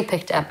it really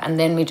picked up, and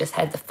then we just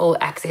had the full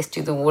access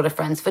to the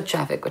Waterfront's foot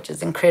traffic, which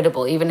is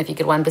incredible. Even if you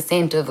get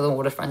 1% of the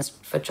Waterfront's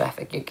foot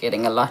traffic, you're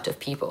getting a lot of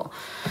people.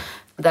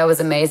 that was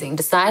amazing.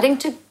 Deciding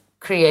to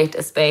create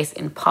a space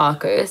in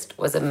Parkhurst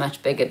was a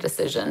much bigger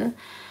decision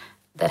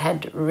that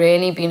had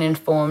really been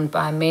informed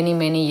by many,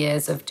 many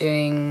years of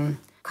doing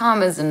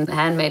Karmas and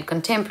Handmade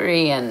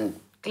Contemporary and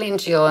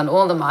Glenchiel and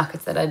all the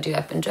markets that I do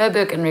up in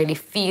Joburg, and really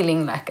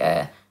feeling like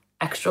a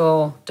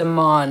actual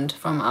demand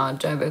from our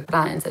Joburg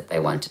clients that they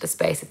wanted a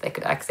space that they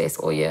could access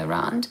all year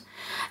round.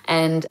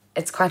 And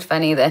it's quite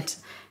funny that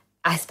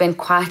I spent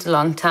quite a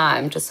long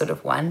time just sort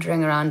of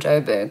wandering around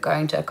Joburg,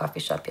 going to a coffee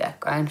shop here,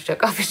 going to a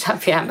coffee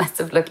shop here. I must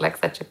have looked like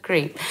such a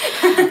creep.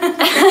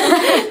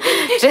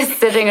 Just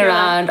sitting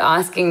around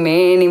asking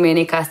many,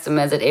 many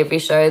customers at every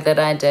show that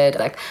I did,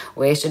 like,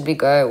 where should we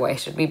go? Where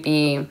should we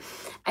be?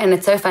 And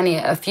it's so funny,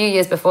 a few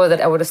years before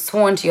that, I would have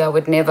sworn to you I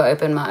would never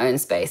open my own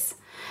space,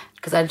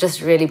 because I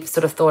just really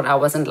sort of thought I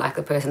wasn't like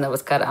the person that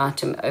was cut out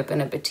to open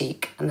a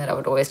boutique, and that I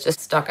would always just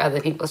stock other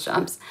people's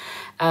shops.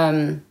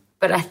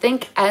 But I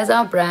think as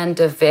our brand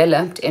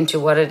developed into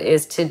what it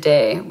is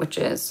today, which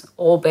is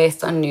all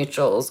based on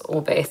neutrals,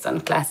 all based on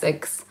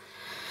classics,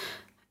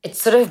 it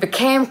sort of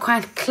became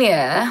quite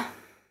clear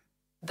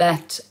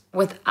that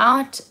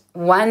without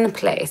one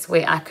place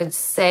where I could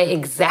say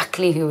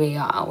exactly who we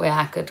are, where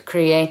I could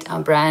create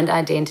our brand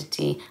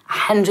identity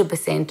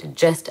 100%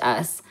 just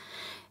us,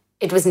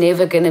 it was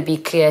never going to be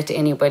clear to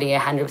anybody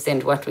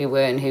 100% what we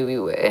were and who we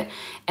were.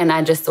 And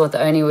I just thought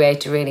the only way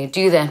to really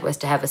do that was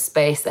to have a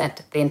space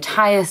that the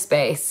entire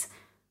space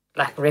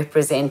like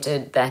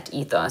represented that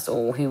ethos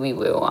or who we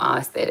were or our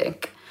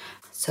aesthetic.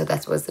 So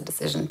that was the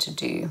decision to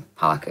do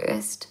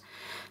Parkhurst.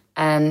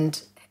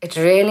 And it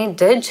really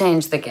did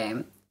change the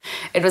game.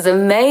 It was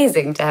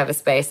amazing to have a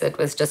space that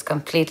was just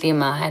completely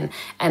mine,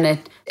 and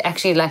it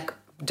actually like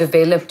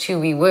developed who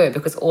we were,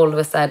 because all of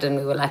a sudden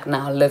we were like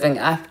now living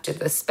up to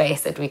the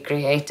space that we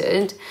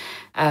created.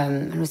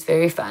 It was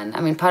very fun.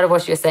 I mean, part of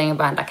what you're saying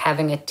about like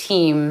having a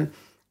team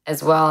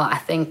as well, I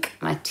think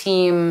my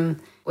team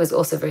was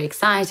also very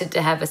excited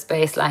to have a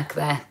space like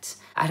that.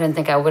 I don't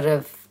think I would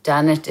have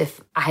done it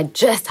if I had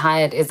just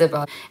hired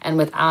Isabel, and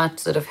without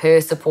sort of her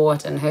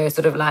support and her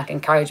sort of like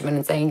encouragement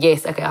and saying,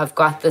 yes, okay, I've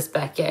got this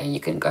back here, you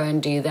can go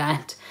and do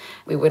that,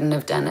 we wouldn't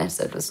have done it.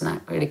 So it was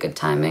not really good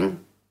timing.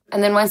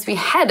 And then once we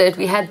had it,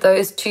 we had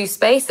those two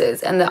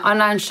spaces, and the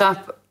online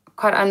shop,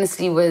 quite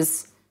honestly,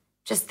 was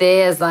just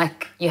there as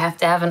like, you have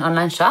to have an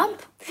online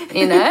shop,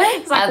 you know,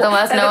 like,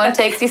 otherwise no one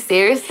takes you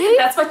seriously.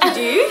 That's what you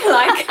do.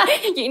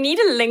 Like, you need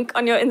a link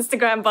on your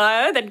Instagram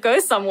bio that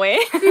goes somewhere.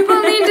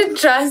 People need to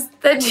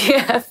trust that you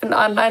have an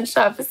online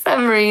shop. For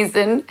some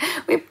reason,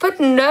 we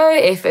put no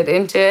effort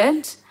into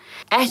it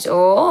at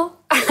all.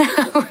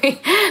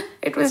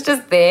 It was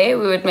just there.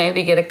 We would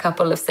maybe get a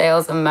couple of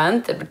sales a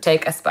month. It would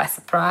take us by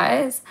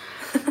surprise.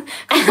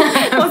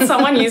 Or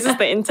someone uses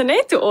the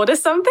internet to order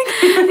something.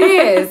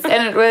 Yes,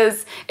 and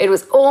it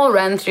was all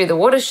run through the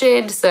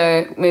Watershed.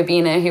 So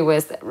Mubina, who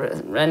was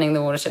running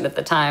the Watershed at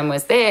the time,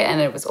 was there,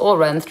 and it was all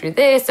run through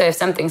there. So if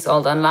something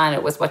sold online,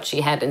 it was what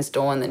she had in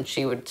store, and then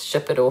she would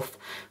ship it off.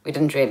 We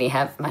didn't really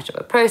have much of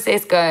a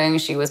process going.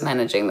 She was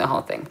managing the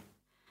whole thing.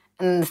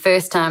 And the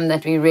first time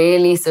that we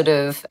really sort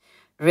of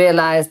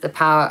realized the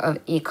power of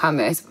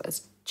e-commerce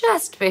was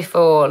just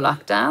before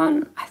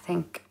lockdown. I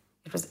think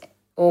it was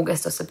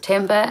August or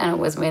September, and it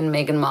was when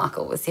Meghan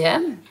Markle was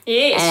here.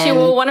 Yes, and she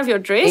wore one of your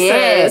dresses.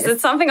 Yes.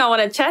 It's something I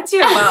want to chat to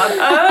you about.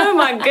 Oh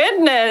my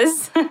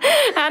goodness.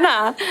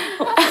 Hannah,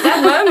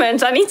 that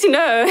moment, I need to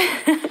know.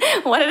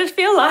 What did it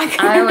feel like?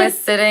 I was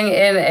sitting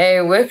in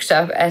a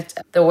workshop at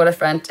the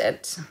waterfront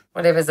at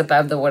whatever's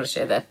above the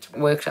Watershed, that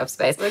workshop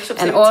space. Workshop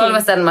and 17. All of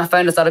a sudden my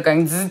phone just started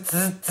going zzz,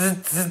 zzz,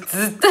 zzz, zzz,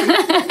 zzz.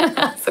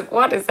 I was like,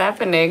 what is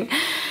happening?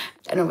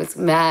 And it was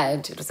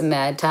mad. It was a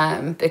mad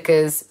time,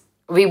 because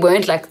we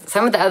weren't like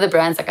some of the other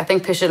brands. Like I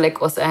think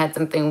Pishalik also had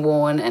something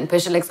worn, and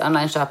Pishalik's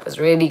online shop was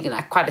really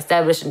like quite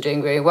established and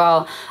doing very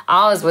well.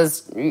 Ours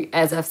was,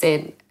 as I've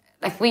said,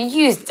 like we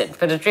used it,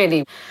 but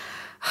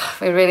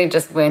we really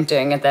just weren't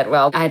doing it that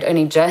well. I had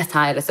only just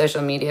hired a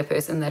social media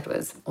person that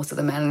was also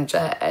the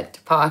manager at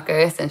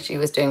Parkhurst, and she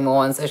was doing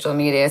more on social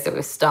media, so we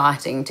were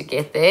starting to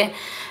get there.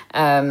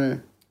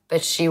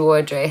 But she wore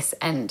a dress,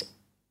 and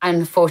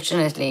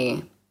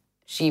unfortunately,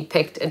 she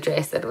picked a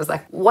dress that was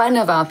like one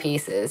of our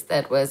pieces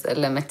that was a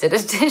limited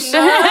edition.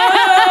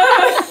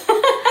 No.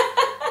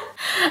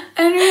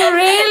 And we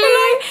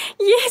really... like,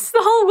 yes,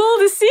 the whole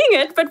world is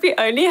seeing it, but we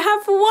only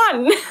have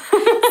one.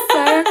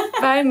 So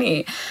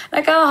funny.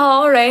 Like our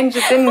whole range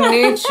is in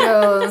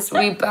neutrals.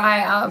 We buy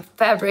our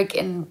fabric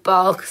in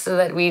bulk so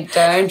that we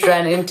don't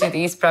run into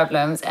these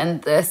problems.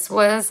 And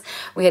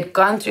we had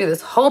gone through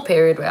this whole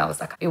period where I was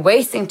like, we're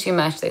wasting too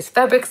much. There's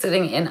fabric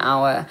sitting in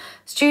our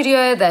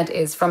studio that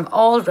is from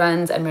old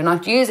runs and we're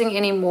not using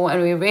anymore.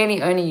 And we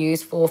really only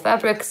use 4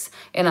 fabrics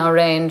in our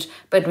range,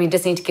 but we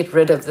just need to get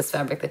rid of this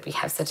fabric that we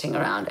have sitting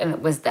around. And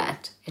it was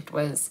that. It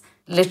was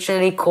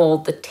literally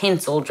called the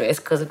tencel dress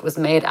because it was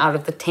made out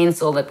of the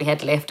tencel that we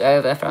had left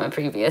over from a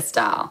previous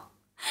style.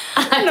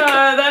 No,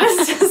 that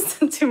is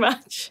just too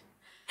much.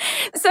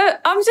 So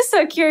I'm just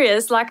so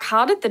curious, like,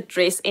 how did the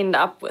dress end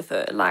up with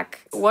her?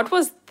 Like, what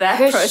was that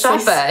Her process?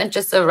 shopper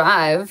just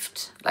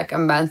arrived like a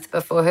month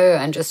before her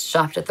and just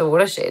shopped at the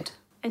Watershed.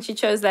 And she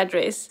chose that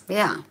dress.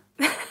 Yeah.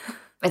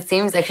 It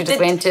seems like she just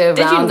went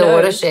around the know?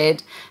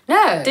 Watershed.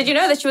 No. Did you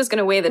know that she was going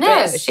to wear the No,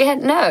 dress? we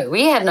had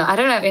no. I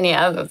don't know if any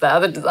of the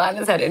other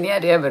designers had any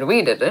idea, but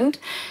we didn't.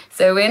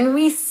 So when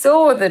we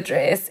saw the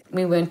dress,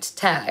 we weren't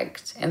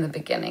tagged in the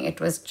beginning. It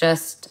was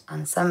just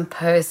on some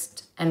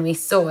post and we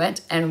saw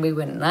it and we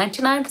were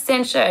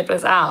 99% sure it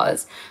was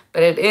ours.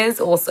 But it is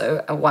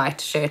also a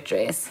white shirt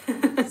dress.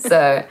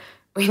 So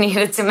we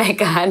needed to make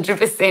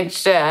 100%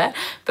 sure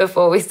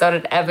before we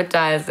started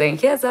advertising,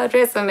 here's our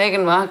dress for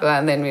Meghan Markle.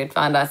 And then we'd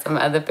find out some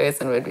other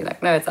person would be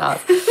like, no, it's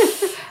ours.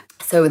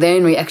 So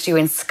then we actually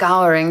went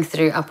scouring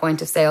through our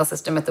point of sale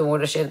system at the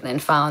Watershed and then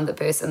found the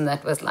person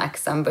that was like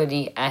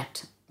somebody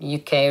at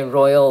UK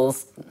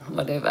Royals,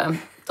 whatever,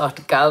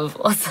 .gov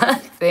or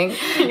something.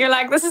 You're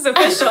like, this is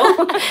official.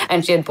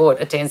 And she had bought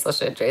a Tencel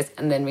shirt dress.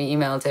 And then we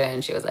emailed her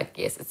and she was like,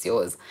 yes, it's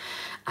yours,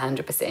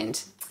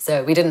 100%.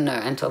 So we didn't know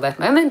until that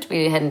moment.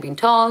 We hadn't been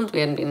told,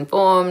 we hadn't been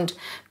informed.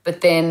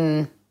 But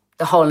then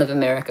the whole of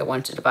America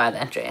wanted to buy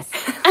that dress.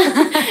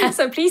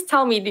 So please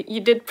tell me that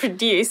you did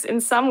produce in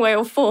some way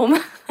or form.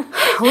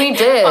 We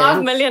did.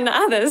 5 million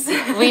others.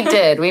 We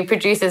did. We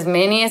produced as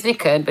many as we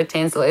could, but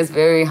Tencel is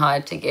very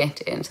hard to get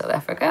in South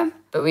Africa.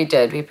 But we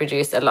did. We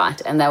produced a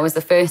lot. And that was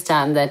the first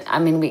time that, I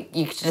mean,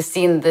 you could have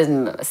seen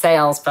the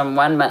sales from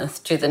one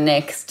month to the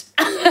next.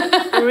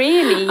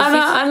 Really? And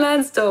our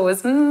online store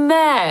was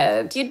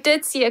mad. You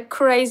did see a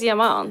crazy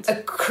amount.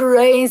 A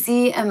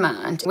crazy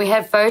amount. We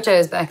had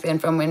photos back then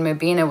from when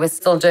Mobina was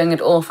still doing it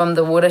all from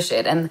the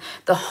Watershed, and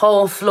the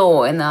whole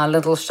floor in our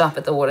little shop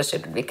at the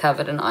Watershed would be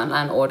covered in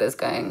online orders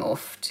going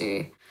off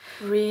to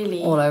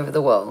Really? all over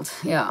the world.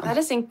 Yeah. That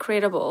is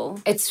incredible.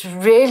 It's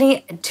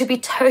really, to be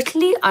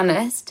totally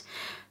honest,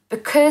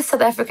 because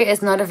South Africa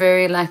is not a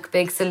very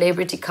big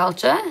celebrity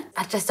culture,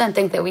 I just don't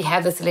think that we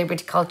have the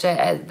celebrity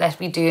culture that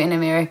we do in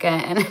America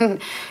and in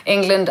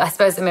England, I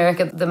suppose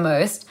America the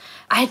most.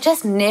 I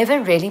just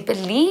never really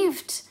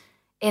believed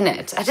in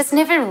it. I just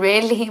never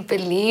really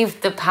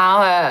believed the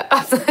power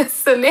of the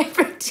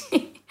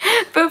celebrity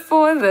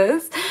before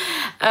this.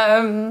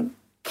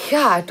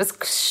 It was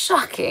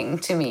shocking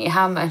to me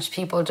how much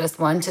people just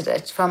wanted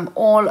it from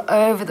all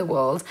over the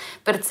world.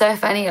 But it's so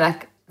funny,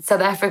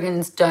 South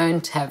Africans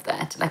don't have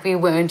that. We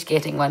weren't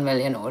getting 1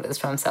 million orders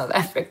from South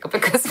Africa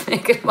because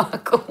Meghan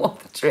Markle wore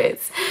the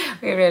dress.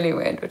 We really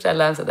weren't, which I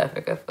love South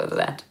Africa for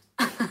that.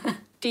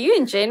 Do you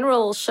in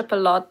general ship a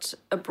lot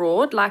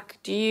abroad?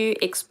 Do you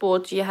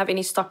export? Do you have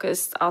any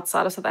stockists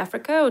outside of South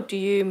Africa? Or do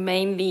you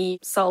mainly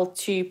sell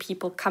to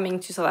people coming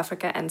to South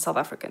Africa and South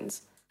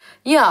Africans?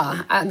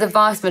 Yeah, the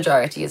vast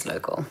majority is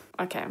local.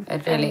 Okay.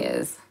 It really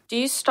is. Do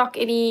you stock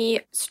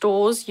any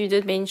stores? You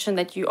did mention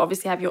that you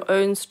obviously have your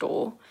own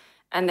store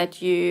and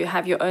that you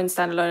have your own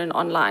standalone and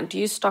online. Do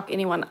you stock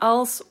anyone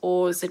else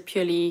or is it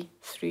purely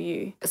through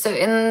you? So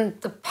in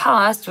the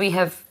past, we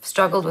have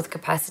struggled with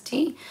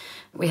capacity.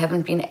 We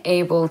haven't been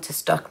able to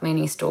stock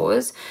many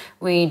stores.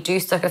 We do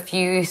stock a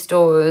few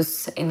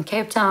stores in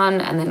Cape Town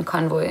and then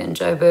Convoy in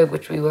Joburg,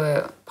 which we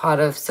were part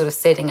of sort of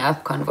setting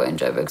up Convoy in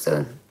Joburg.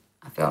 So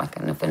I feel like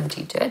an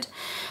affinity to it.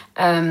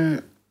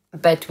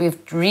 But we've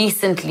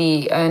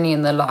recently, only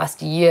in the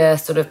last year,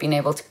 sort of been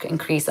able to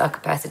increase our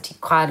capacity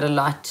quite a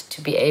lot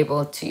to be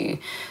able to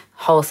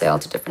wholesale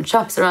to different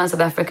shops around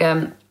South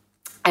Africa.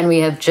 And we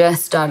have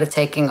just started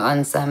taking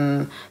on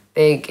some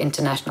big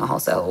international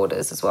wholesale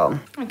orders as well.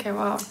 Okay,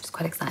 wow. It's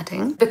quite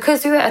exciting.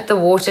 Because we were at the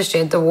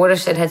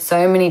Watershed had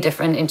so many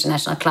different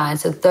international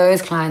clients. So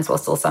those clients will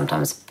still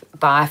sometimes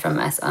buy from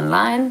us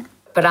online.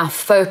 But our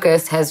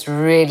focus has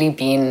really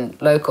been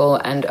local,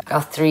 and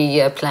our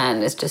 3-year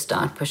plan is to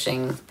start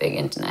pushing big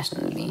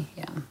internationally.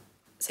 Yeah.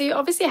 So you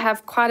obviously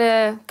have quite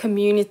a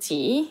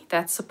community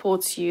that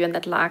supports you and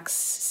that likes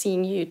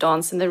seeing you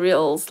dance in the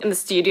reels, in the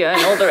studio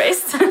and all the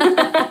rest.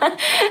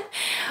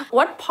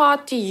 What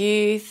part do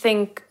you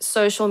think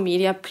social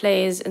media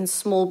plays in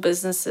small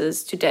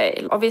businesses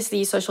today?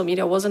 Obviously, social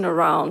media wasn't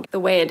around the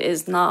way it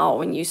is now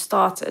when you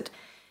started.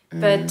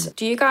 But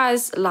do you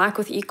guys,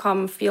 with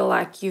e-com, feel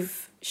like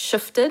you've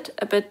shifted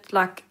a bit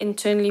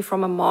internally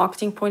from a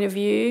marketing point of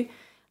view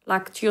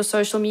to your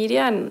social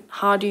media, and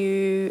how do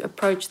you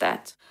approach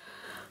that?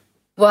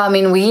 Well, I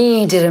mean,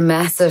 we did a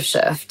massive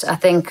shift. I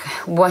think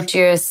what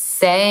you're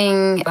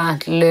saying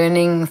about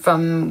learning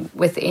from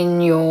within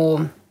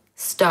your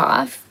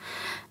staff,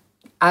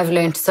 I've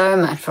learned so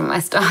much from my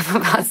staff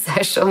about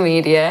social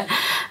media.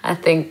 I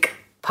think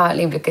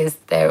partly because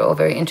they're all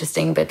very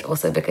interesting, but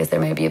also because they're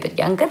maybe a bit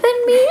younger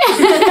than me.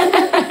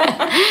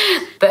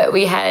 But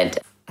we had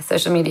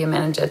social media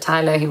manager,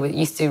 Tyler, who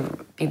used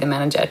to be the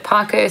manager at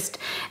Parkhurst,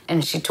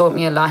 and she taught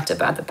me a lot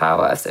about the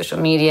power of social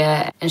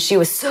media. And she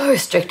was so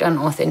strict on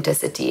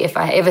authenticity. If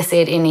I ever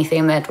said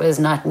anything that was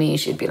not me,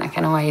 she'd be like,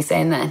 Hannah, why are you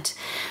saying that?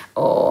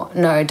 Or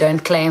no,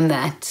 don't claim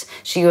that.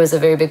 She was a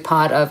very big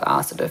part of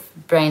our sort of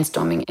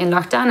brainstorming in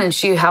lockdown, and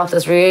she helped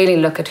us really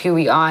look at who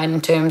we are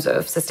in terms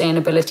of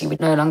sustainability. We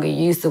no longer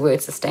use the word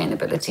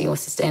sustainability or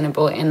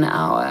sustainable in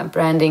our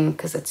branding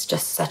because it's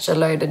just such a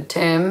loaded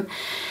term.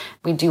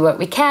 We do what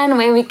we can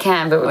where we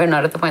can, but we're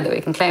not at the point that we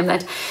can claim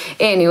that.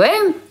 Anyway,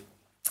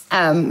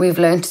 we've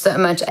learned so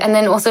much. And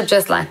then also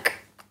just like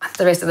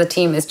the rest of the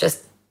team is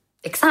just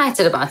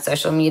excited about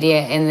social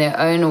media in their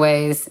own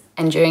ways.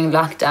 And during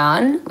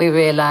lockdown, we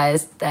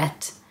realized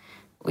that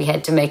we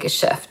had to make a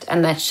shift.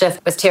 And that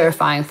shift was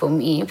terrifying for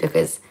me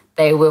because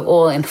they were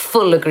all in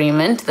full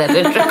agreement that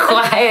it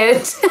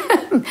required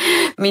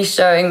me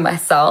showing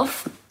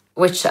myself,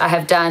 which I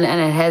have done, and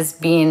it has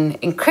been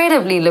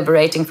incredibly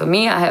liberating for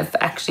me. I have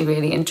actually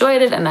really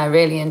enjoyed it, and I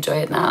really enjoy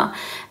it now.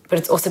 But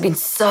it's also been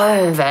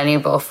so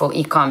valuable for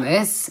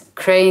e-commerce,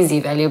 crazy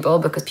valuable,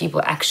 because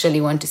people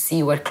actually want to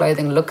see what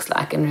clothing looks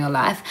like in real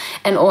life.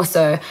 And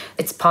also,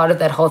 it's part of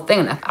that whole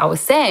thing. Like I was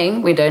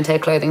saying, we don't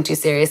take clothing too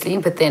seriously,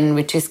 but then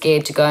we're too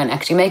scared to go and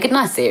actually make it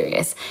not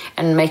serious.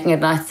 And making it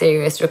not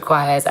serious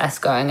requires us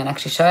going and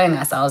actually showing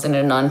ourselves in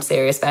a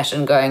non-serious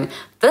fashion, going,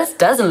 this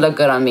doesn't look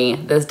good on me.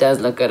 This does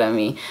look good on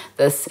me.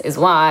 This is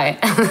why.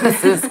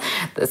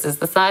 this is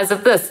the size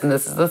of this, and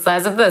this is the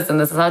size of this, and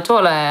this is how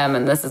tall I am,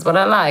 and this is what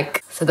I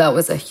like. So that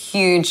was a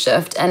huge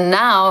shift. And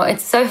now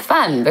it's so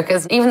fun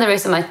because even the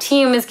rest of my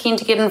team is keen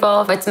to get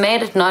involved. It's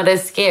made it not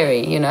as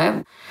scary, you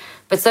know.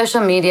 But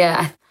social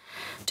media,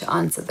 to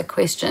answer the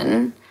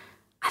question,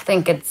 I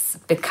think it's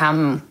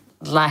become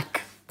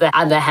like the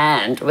other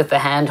hand with the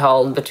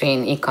handhold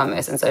between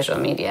e-commerce and social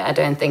media. I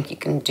don't think you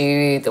can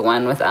do the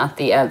one without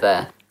the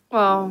other.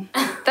 Well,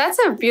 that's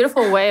a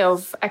beautiful way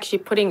of actually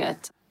putting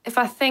it. If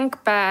I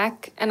think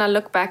back and I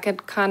look back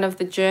at kind of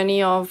the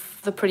journey of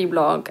the Pretty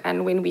Blog,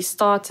 and when we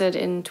started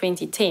in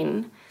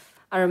 2010,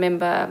 I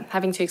remember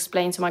having to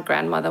explain to my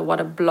grandmother what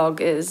a blog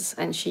is,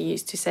 and she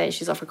used to say,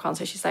 she's Afrikaans,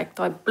 so she's like,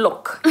 "Daai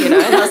blok," you know,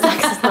 and I was like,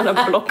 it's not a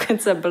blog,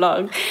 it's a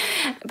blog.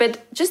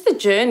 But just the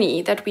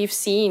journey that we've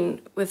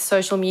seen with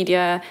social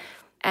media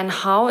and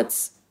how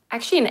it's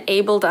actually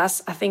enabled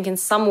us, I think in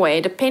some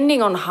way,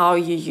 depending on how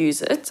you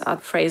use it,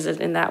 I'd phrase it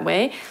in that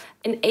way,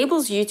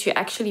 enables you to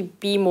actually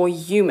be more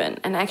human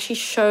and actually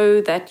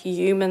show that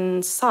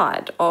human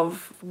side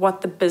of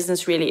what the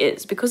business really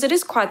is, because it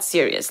is quite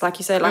serious. Like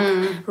you say,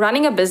 like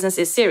running a business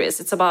is serious.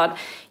 It's about,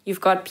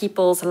 you've got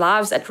people's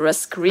lives at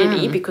risk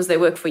really because they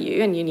work for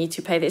you and you need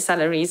to pay their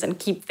salaries and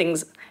keep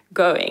things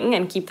going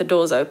and keep the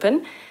doors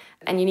open.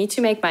 And you need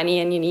to make money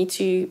and you need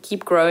to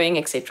keep growing,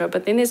 etc.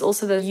 But then there's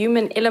also the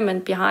human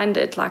element behind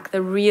it, like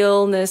the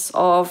realness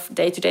of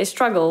day-to-day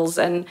struggles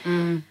and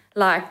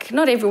like,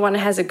 not everyone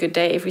has a good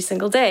day every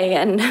single day,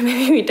 and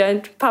maybe we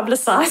don't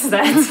publicize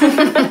that.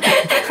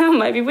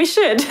 Maybe we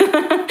should.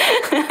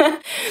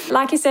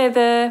 Like you say,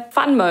 the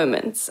fun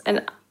moments.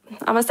 And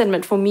I must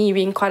admit, for me,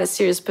 being quite a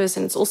serious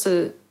person, it's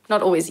also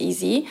not always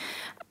easy.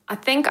 I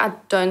think I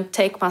don't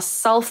take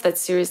myself that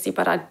seriously,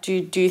 but I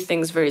do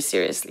things very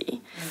seriously.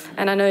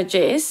 And I know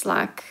Jess,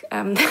 like,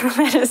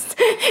 that is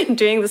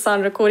doing the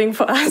sound recording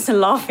for us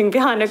and laughing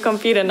behind her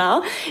computer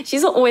now.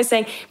 She's always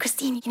saying,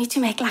 "Christine, you need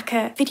to make like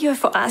a video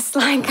for us.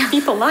 Like,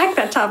 people like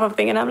that type of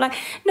thing." And I'm like,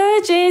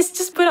 "No, Jess,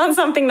 just put on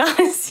something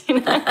nice,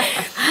 you know."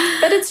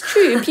 But it's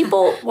true.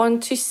 People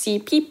want to see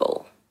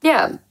people.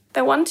 Yeah.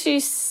 They want to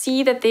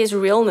see that there's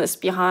realness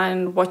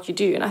behind what you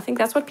do. And I think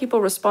that's what people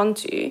respond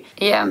to.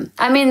 Yeah.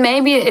 I mean,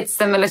 maybe it's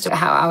similar to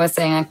how I was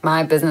saying, like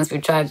my business, we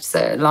tried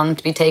so long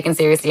to be taken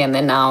seriously and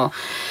then now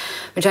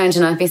we're trying to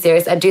not be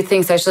serious. I do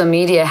think social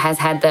media has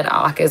had that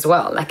arc as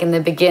well. Like in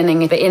the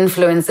beginning, the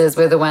influencers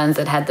were the ones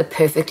that had the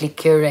perfectly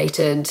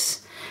curated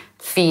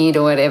feed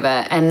or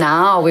whatever. And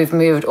now we've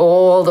moved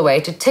all the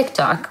way to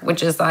TikTok,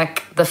 which is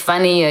like the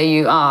funnier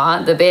you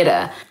are, the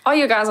better. Are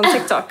you guys on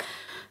TikTok?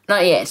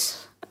 Not yet.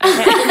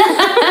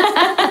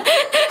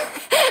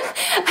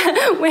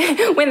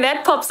 When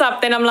that pops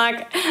up, then I'm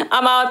like,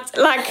 I'm out,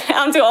 like,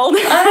 I'm too old.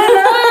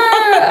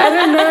 I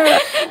don't know.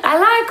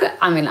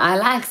 I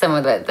like some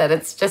of it, that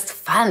it's just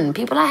fun.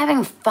 People are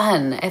having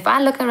fun. If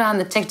I look around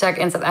the TikTok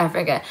in South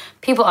Africa,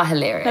 people are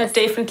hilarious. No,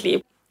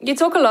 definitely. You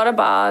talk a lot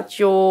about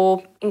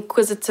your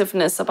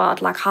inquisitiveness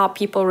about like how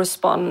people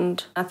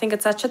respond. I think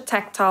it's such a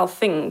tactile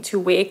thing to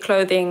wear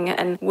clothing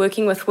and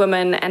working with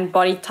women and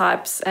body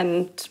types,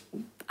 and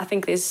I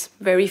think there's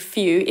very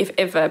few, if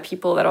ever,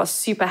 people that are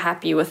super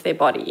happy with their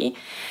body.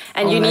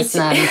 And almost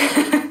you need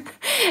to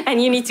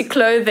and you need to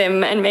clothe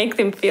them and make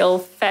them feel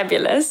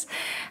fabulous.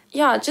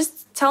 Yeah,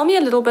 just tell me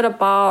a little bit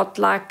about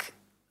like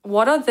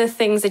what are the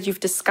things that you've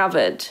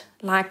discovered,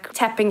 like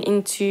tapping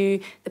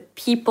into the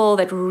people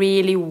that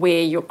really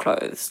wear your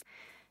clothes.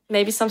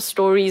 Maybe some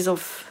stories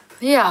of...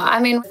 Yeah, I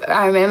mean,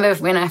 I remember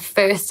when I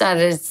first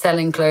started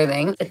selling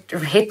clothing, it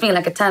hit me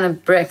like a ton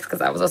of bricks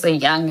because I was also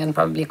young and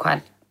probably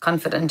quite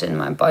confident in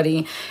my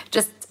body.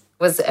 Just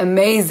was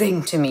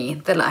amazing to me.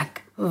 The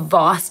like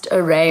vast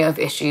array of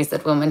issues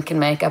that women can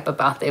make up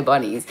about their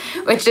bodies,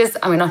 which is,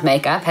 I mean, not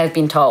make up, have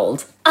been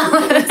told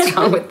what's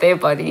wrong with their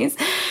bodies.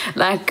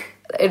 Like,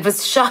 it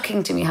was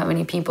shocking to me how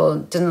many people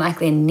didn't like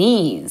their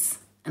knees.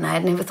 And I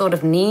had never thought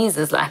of knees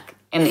as like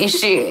an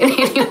issue in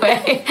any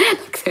way.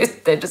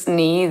 Like, they're just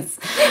knees.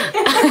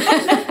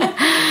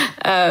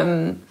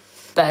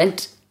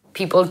 But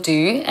people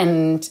do,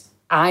 and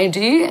I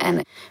do,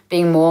 and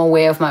being more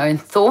aware of my own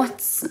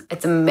thoughts.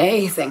 It's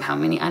amazing how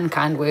many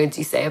unkind words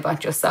you say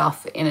about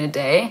yourself in a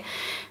day,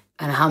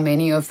 and how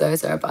many of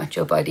those are about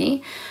your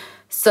body.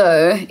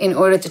 So in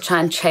order to try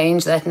and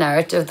change that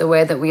narrative, the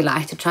way that we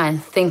like to try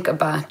and think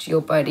about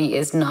your body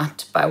is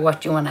not by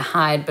what you want to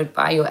hide, but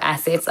by your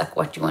assets, like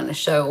what you want to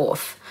show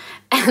off.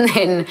 And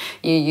then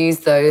you use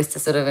those to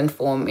sort of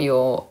inform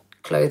your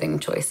clothing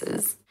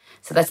choices.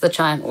 So that's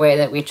the way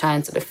that we try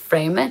and sort of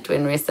frame it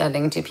when we're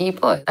selling to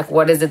people. Like,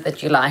 what is it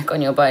that you like on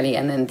your body?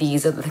 And then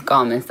these are the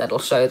garments that will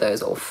show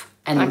those off.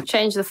 And like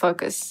change the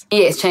focus.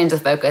 Yes, change the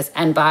focus.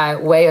 And by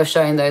way of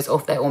showing those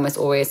off, they almost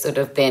always sort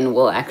of then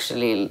will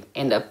actually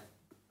end up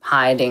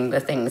hiding the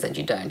things that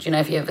you don't. You know,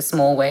 if you have a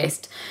small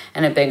waist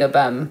and a bigger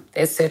bum,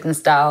 there's certain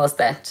styles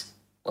that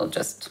will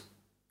just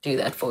do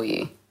that for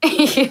you,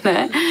 you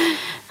know?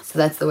 So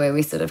that's the way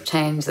we sort of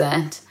change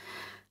that.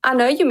 I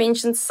know you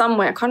mentioned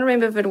somewhere, I can't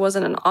remember if it was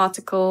in an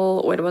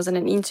article or it was in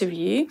an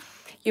interview,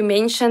 you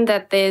mentioned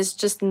that there's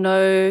just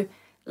no,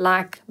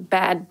 like,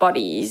 bad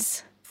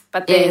bodies,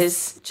 but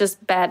there's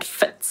just bad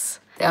fits.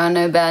 There are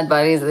no bad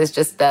bodies, there's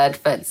just bad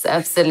fits.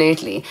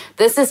 Absolutely.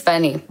 This is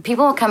funny.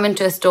 People will come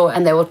into a store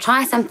and they will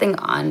try something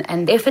on,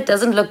 and if it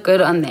doesn't look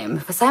good on them,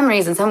 for some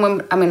reason, some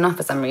women, I mean, not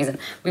for some reason,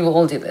 we will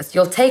all do this.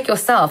 You'll take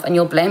yourself and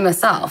you'll blame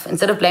yourself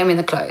instead of blaming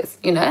the clothes,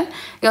 you know?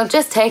 You'll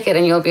just take it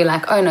and you'll be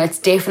like, oh no, it's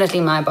definitely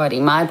my body.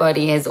 My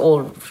body is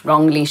all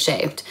wrongly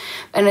shaped.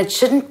 And it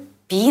shouldn't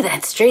be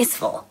that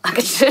stressful. Like,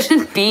 it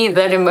shouldn't be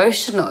that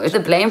emotional. The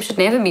blame should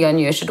never be on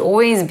you. It should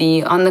always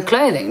be on the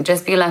clothing.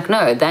 Just be like,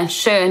 no, that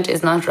shirt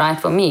is not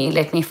right for me.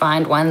 Let me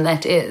find one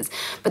that is.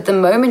 But the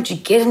moment you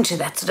get into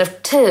that sort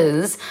of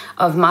tiz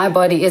of my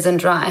body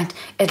isn't right,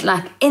 it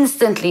like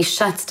instantly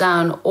shuts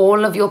down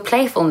all of your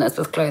playfulness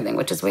with clothing,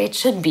 which is where it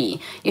should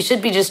be. You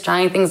should be just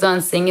trying things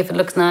on, seeing if it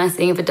looks nice,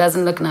 seeing if it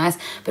doesn't look nice.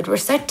 But we're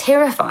so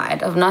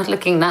terrified of not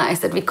looking nice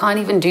that we can't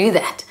even do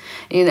that.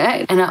 You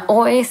know, and I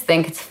always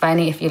think it's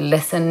funny if you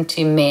listen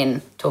to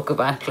men talk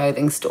about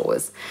clothing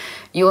stores.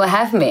 You will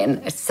have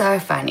men, it's so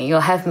funny,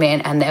 you'll have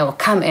men and they will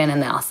come in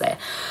and they'll say,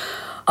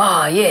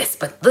 oh yes,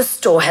 but this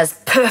store has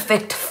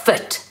perfect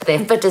fit.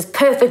 Their fit is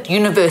perfect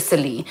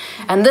universally.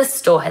 And this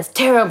store has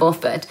terrible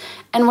fit.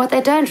 And what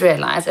they don't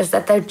realize is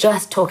that they're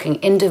just talking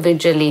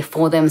individually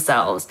for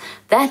themselves.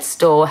 That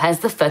store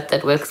has the fit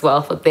that works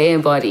well for their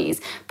bodies.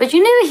 But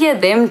you never hear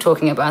them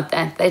talking about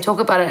that. They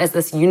talk about it as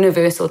this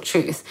universal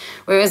truth.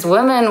 Whereas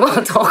women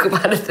will talk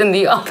about it in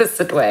the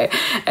opposite way.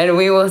 And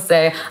we will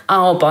say,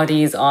 our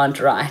bodies aren't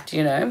right,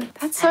 you know?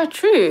 That's so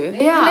true.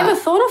 Yeah. I never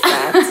thought of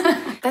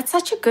that. That's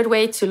such a good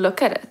way to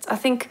look at it. I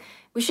think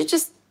we should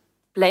just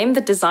blame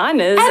the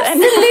designers and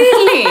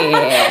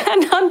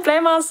not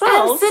blame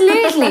ourselves.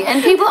 Absolutely.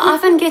 And people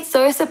often get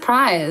so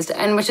surprised,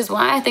 and which is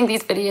why I think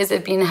these videos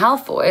have been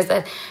helpful, is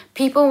that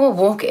people will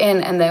walk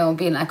in and they will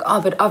be like,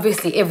 oh, but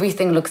obviously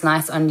everything looks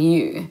nice on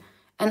you.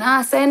 And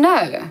I say,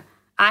 no,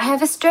 I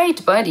have a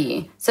straight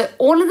body. So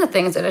all of the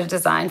things that are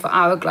designed for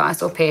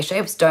hourglass or pear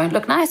shapes don't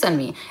look nice on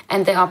me.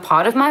 And they are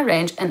part of my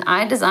range and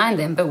I designed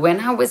them. But when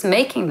I was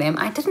making them,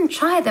 I didn't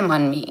try them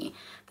on me.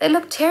 They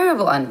look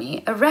terrible on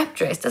me. A wrap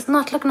dress does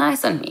not look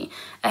nice on me.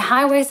 A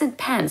high-waisted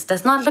pants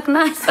does not look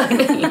nice on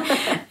me.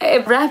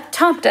 A wrap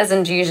top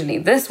doesn't usually.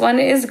 This one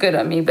is good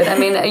on me. But I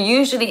mean,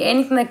 usually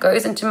anything that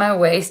goes into my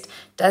waist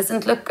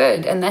doesn't look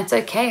good. And that's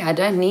okay. I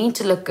don't need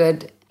to look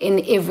good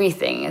in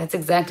everything. That's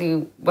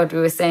exactly what we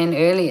were saying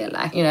earlier.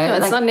 Like, you know, no,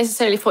 it's like, not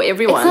necessarily for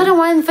everyone. It's not a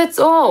one fits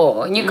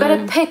all. You got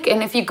to pick.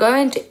 And if you go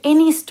into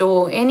any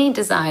store, any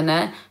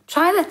designer,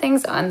 try the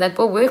things on that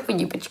will work for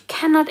you, but you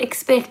cannot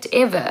expect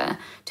ever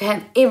to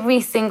have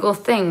every single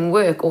thing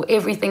work or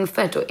everything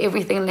fit or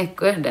everything look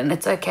good, and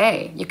it's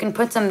okay. You can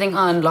put something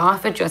on,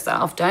 laugh at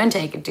yourself, don't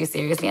take it too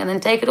seriously, and then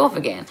take it off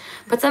again.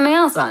 Put something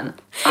else on.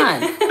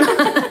 Fine.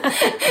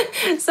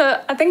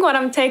 So I think what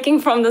I'm taking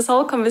from this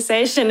whole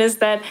conversation is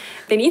that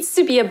there needs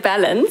to be a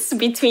balance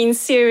between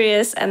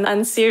serious and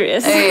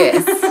unserious.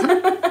 Yes,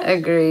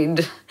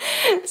 agreed.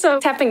 So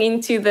tapping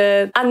into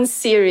the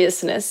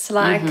unseriousness,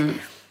 like...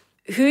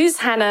 Who's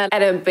Hannah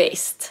at her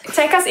best?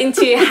 Take us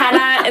into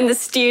Hannah in the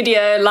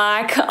studio,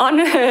 like on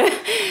her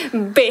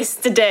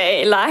best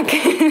day, like.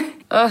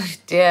 Oh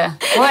dear.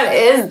 What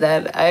is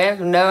that? I have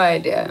no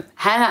idea.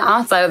 Hannah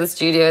outside of the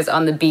studio is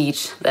on the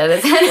beach. That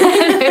is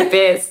at her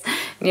best,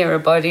 near a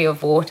body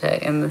of water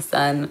in the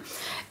sun.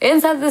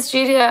 Inside the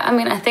studio, I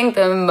mean, I think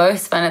the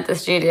most fun at the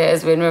studio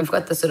is when we've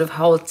got the sort of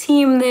whole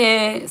team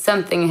there,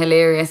 something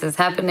hilarious is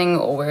happening,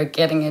 or we're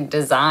getting a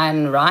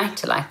design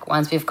right, like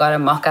once we've got a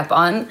mock-up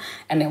on,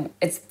 and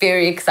it's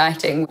very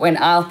exciting. When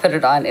I'll put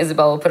it on,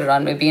 Isabel will put it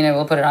on, Mabina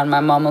will put it on, my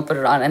mom will put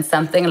it on, and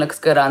something looks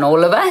good on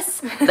all of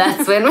us.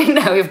 That's when we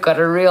know we've got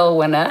a real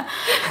winner.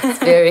 It's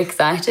very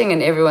exciting,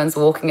 and everyone's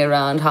walking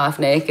around half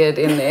naked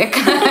in their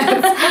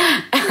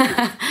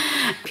clothes.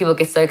 People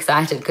get so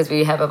excited because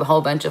we have a whole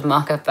bunch of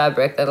mock-up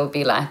fabric that'll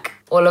be like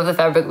all of the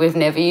fabric we've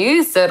never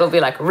used. So it'll be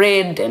like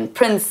red and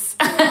prints.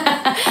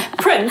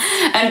 Prints.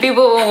 And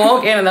people will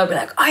walk in and they'll be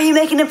like, are you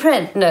making a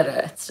print? No,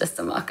 it's just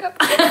a mock-up.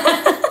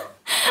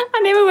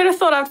 I never would have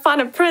thought I'd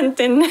find a print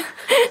in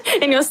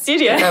your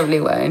studio. Probably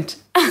won't.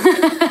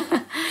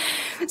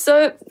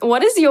 So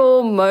what is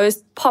your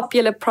most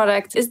popular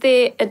product? Is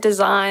there a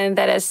design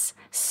that has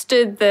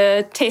stood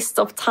the test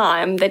of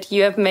time that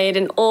you have made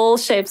in all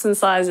shapes and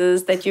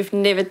sizes that you've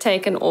never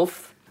taken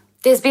off?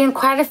 There's been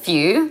quite a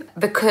few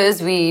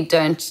because we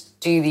don't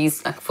do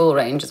these like full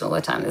ranges all the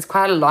time. There's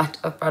quite a lot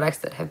of products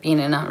that have been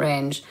in our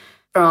range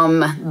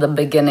from the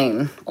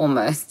beginning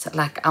almost.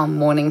 Like our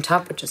morning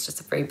top, which is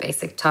just a very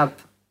basic top,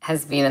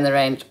 has been in the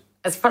range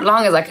as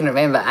long as I can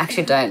remember. I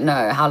actually don't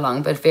know how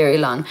long, but very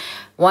long.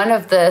 One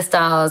of the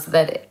styles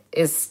that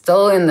is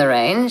still in the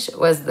range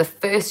was the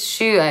first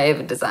shoe I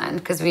ever designed,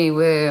 because we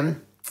were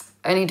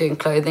only doing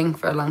clothing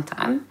for a long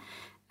time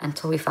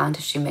until we found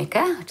a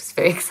shoemaker, which is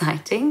very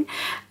exciting.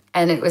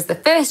 And it was the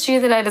first shoe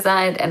that I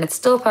designed, and it's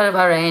still part of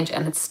our range,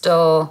 and it's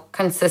still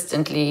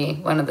consistently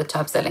one of the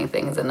top selling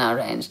things in our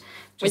range.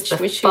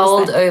 Which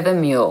fold over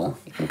mule.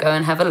 You can go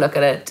and have a look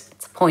at it.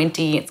 It's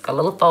pointy, it's got a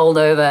little fold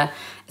over,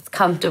 it's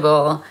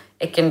comfortable.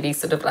 It can be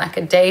sort of like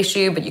a day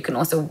shoe, but you can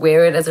also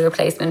wear it as a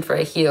replacement for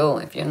a heel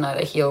if you're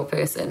not a heel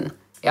person.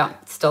 Yeah,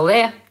 it's still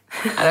there.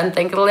 I don't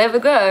think it'll ever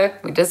go.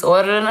 We just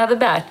ordered another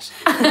batch.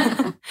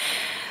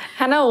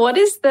 Hannah, what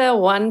is the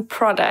one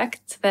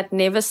product that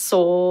never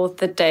saw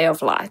the day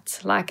of light?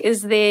 Like,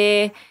 is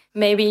there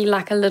maybe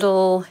like a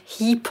little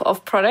heap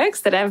of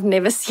products that have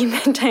never seen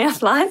the day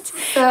of light?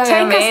 So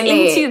Take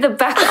many. us into the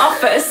back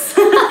office,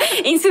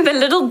 into the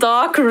little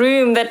dark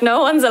room that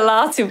no one's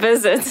allowed to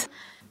visit.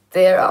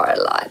 There are a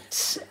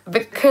lot.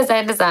 Because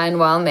I design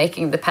while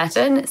making the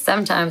pattern,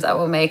 sometimes I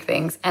will make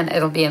things and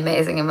it'll be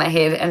amazing in my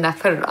head, and I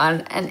put it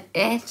on and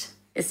it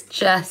is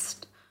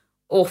just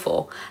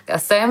awful. There are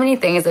so many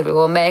things that we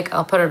will make,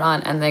 I'll put it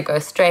on and they go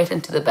straight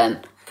into the bin.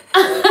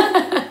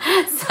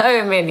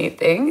 So many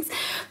things.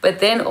 But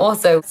then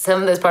also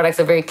some of those products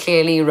are very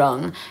clearly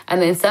wrong.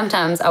 And then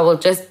sometimes I will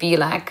just be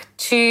like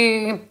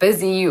too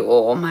busy,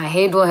 or my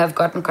head will have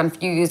gotten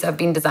confused. I've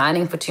been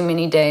designing for too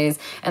many days.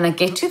 And I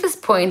get to this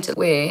point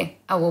where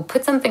I will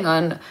put something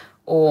on,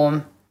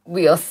 or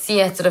we'll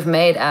see it sort of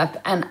made up,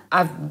 and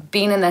I've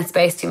been in that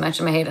space too much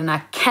in my head, and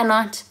I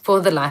cannot for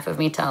the life of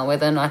me tell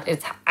whether or not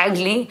it's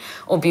ugly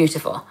or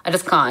beautiful. I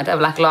just can't.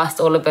 I've like lost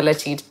all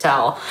ability to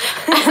tell.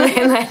 And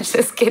then that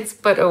just gets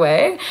put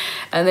away.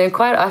 And then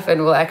quite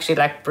often we'll actually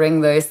like bring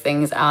those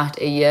things out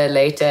a year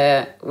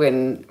later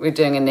when we're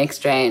doing a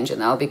next range,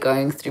 and I'll be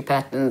going through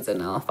patterns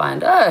and I'll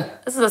find, oh,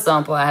 this is a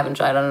sample I haven't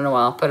tried on in a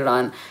while, put it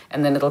on,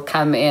 and then it'll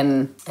come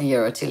in a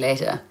year or two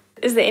later.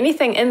 Is there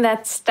anything in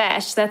that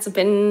stash that's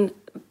been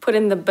put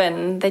in the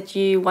bin that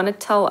you want to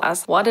tell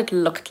us what it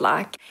looked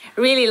like?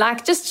 Really,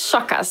 like, just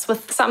shock us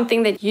with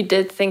something that you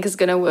did think is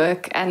going to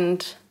work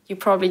and you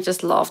probably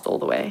just laughed all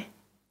the way.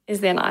 Is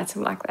there an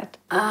item like that?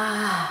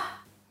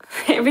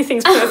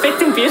 Everything's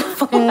perfect and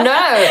beautiful.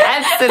 No,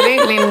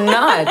 absolutely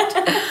not.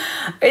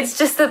 It's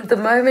just that the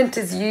moment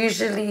is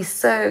usually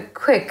so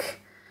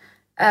quick.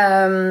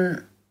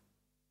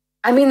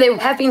 I mean, there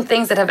have been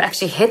things that have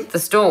actually hit the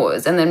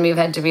stores, and then we've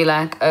had to be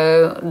like,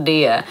 oh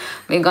dear,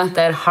 we got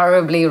that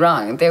horribly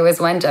wrong. There was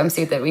one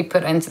jumpsuit that we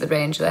put into the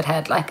range that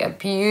had like a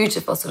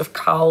beautiful sort of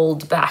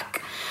cowled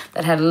back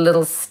that had a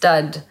little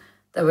stud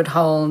that would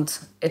hold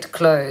it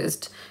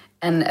closed.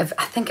 And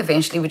I think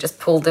eventually we just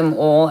pulled them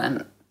all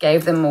and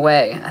gave them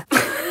away.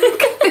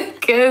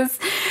 Because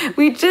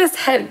we just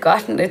had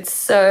gotten it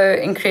so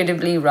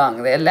incredibly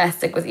wrong. The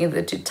elastic was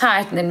either too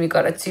tight and then we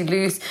got it too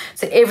loose.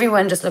 So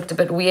everyone just looked a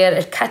bit weird.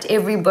 It cut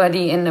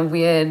everybody in a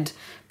weird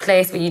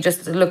place where you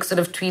just look sort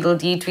of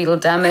Tweedledee,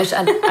 Tweedledamish.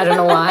 I don't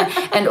know why.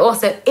 And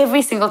also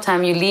every single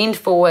time you leaned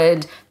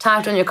forward,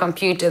 typed on your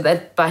computer,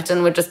 that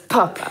button would just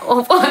pop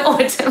off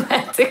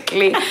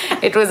automatically.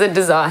 It was a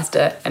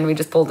disaster. And we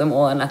just pulled them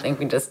all, and I think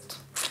we just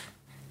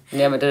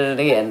never did it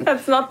again.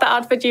 That's not the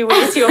outfit you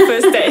wear to your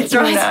first date,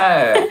 right?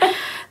 No.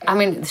 I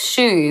mean,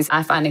 shoes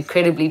I find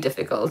incredibly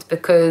difficult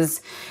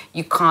because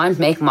you can't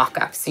make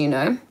mock-ups, you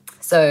know?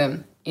 So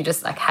you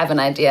just like have an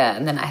idea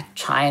and then I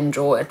try and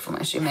draw it for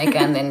my shoemaker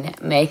and then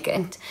make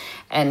it.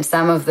 And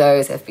some of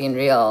those have been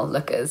real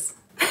lookers,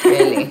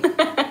 really.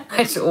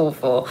 It's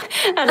awful.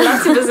 I'd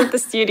love to visit the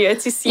studio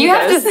to see You those.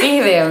 have to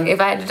see them. If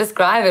I had to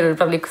describe it, it would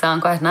probably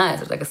sound quite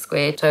nice. It's like a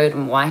square-toed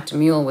white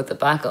mule with a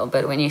buckle.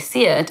 But when you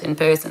see it in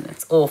person,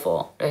 it's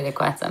awful. Really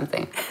quite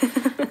something.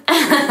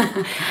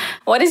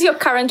 What is your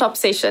current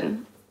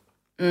obsession?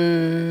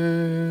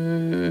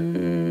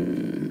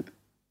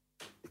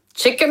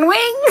 Chicken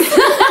wings?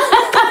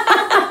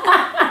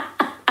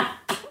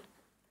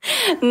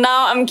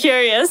 Now I'm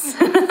curious. It's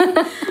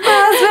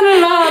been a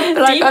lot.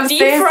 Like,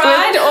 deep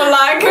fried or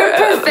like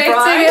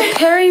perfecting a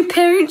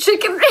peri-peri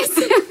chicken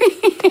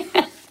recipe.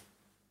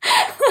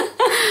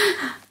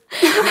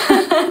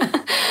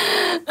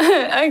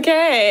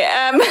 Okay.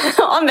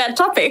 On that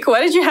topic,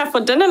 what did you have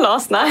for dinner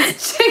last night?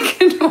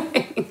 Chicken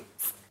wings.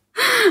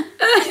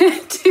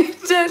 To be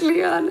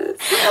totally honest.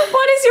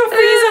 What is your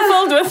freezer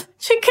filled with?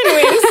 Chicken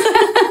wings.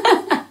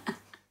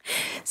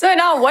 So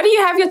now, what do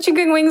you have your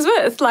chicken wings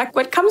with? Like,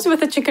 what comes with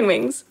the chicken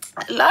wings?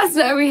 Last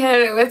night we had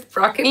it with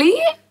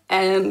broccoli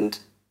and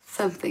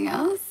something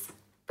else,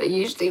 but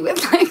usually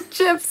with like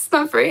chips,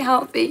 not very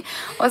healthy,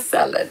 or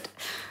salad.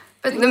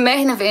 But the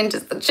main event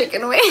is the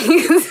chicken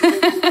wings.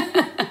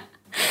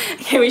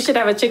 Okay, we should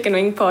have a chicken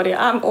wing party.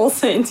 I'm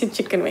also into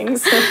chicken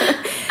wings.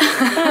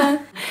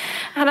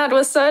 And it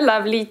was so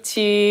lovely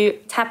to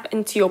tap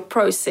into your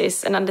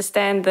process and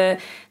understand the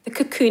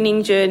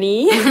cocooning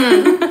journey.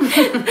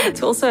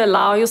 To also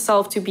allow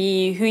yourself to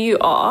be who you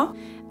are,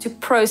 to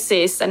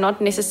process and not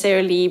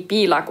necessarily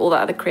be like all the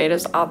other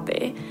creatives out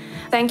there.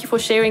 Thank you for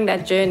sharing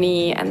that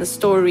journey and the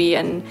story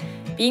and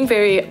being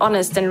very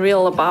honest and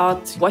real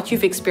about what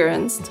you've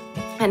experienced.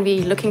 And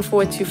we're looking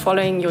forward to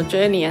following your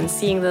journey and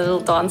seeing the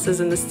little dances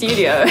in the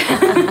studio.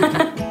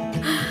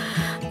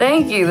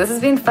 Thank you. This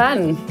has been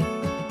fun.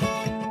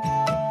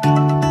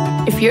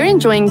 If you're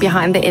enjoying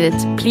Behind the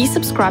Edit, please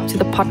subscribe to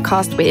the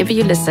podcast wherever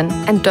you listen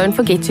and don't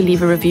forget to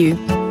leave a review.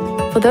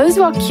 For those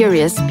who are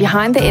curious,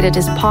 Behind the Edit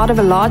is part of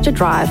a larger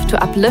drive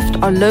to uplift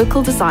our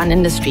local design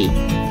industry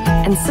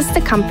and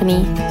sister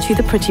company to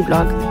the Pretty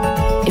Blog.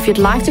 If you'd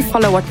like to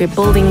follow what we're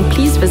building,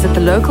 please visit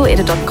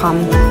thelocaledit.com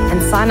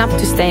and sign up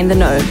to stay in the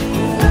know.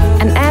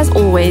 And as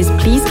always,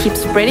 please keep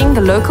spreading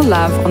the local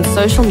love on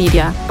social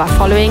media by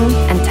following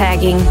and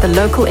tagging The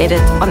Local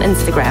Edit on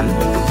Instagram.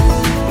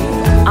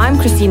 I'm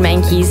Christine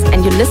Mankies,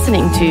 and you're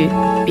listening to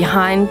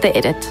Behind the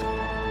Edit.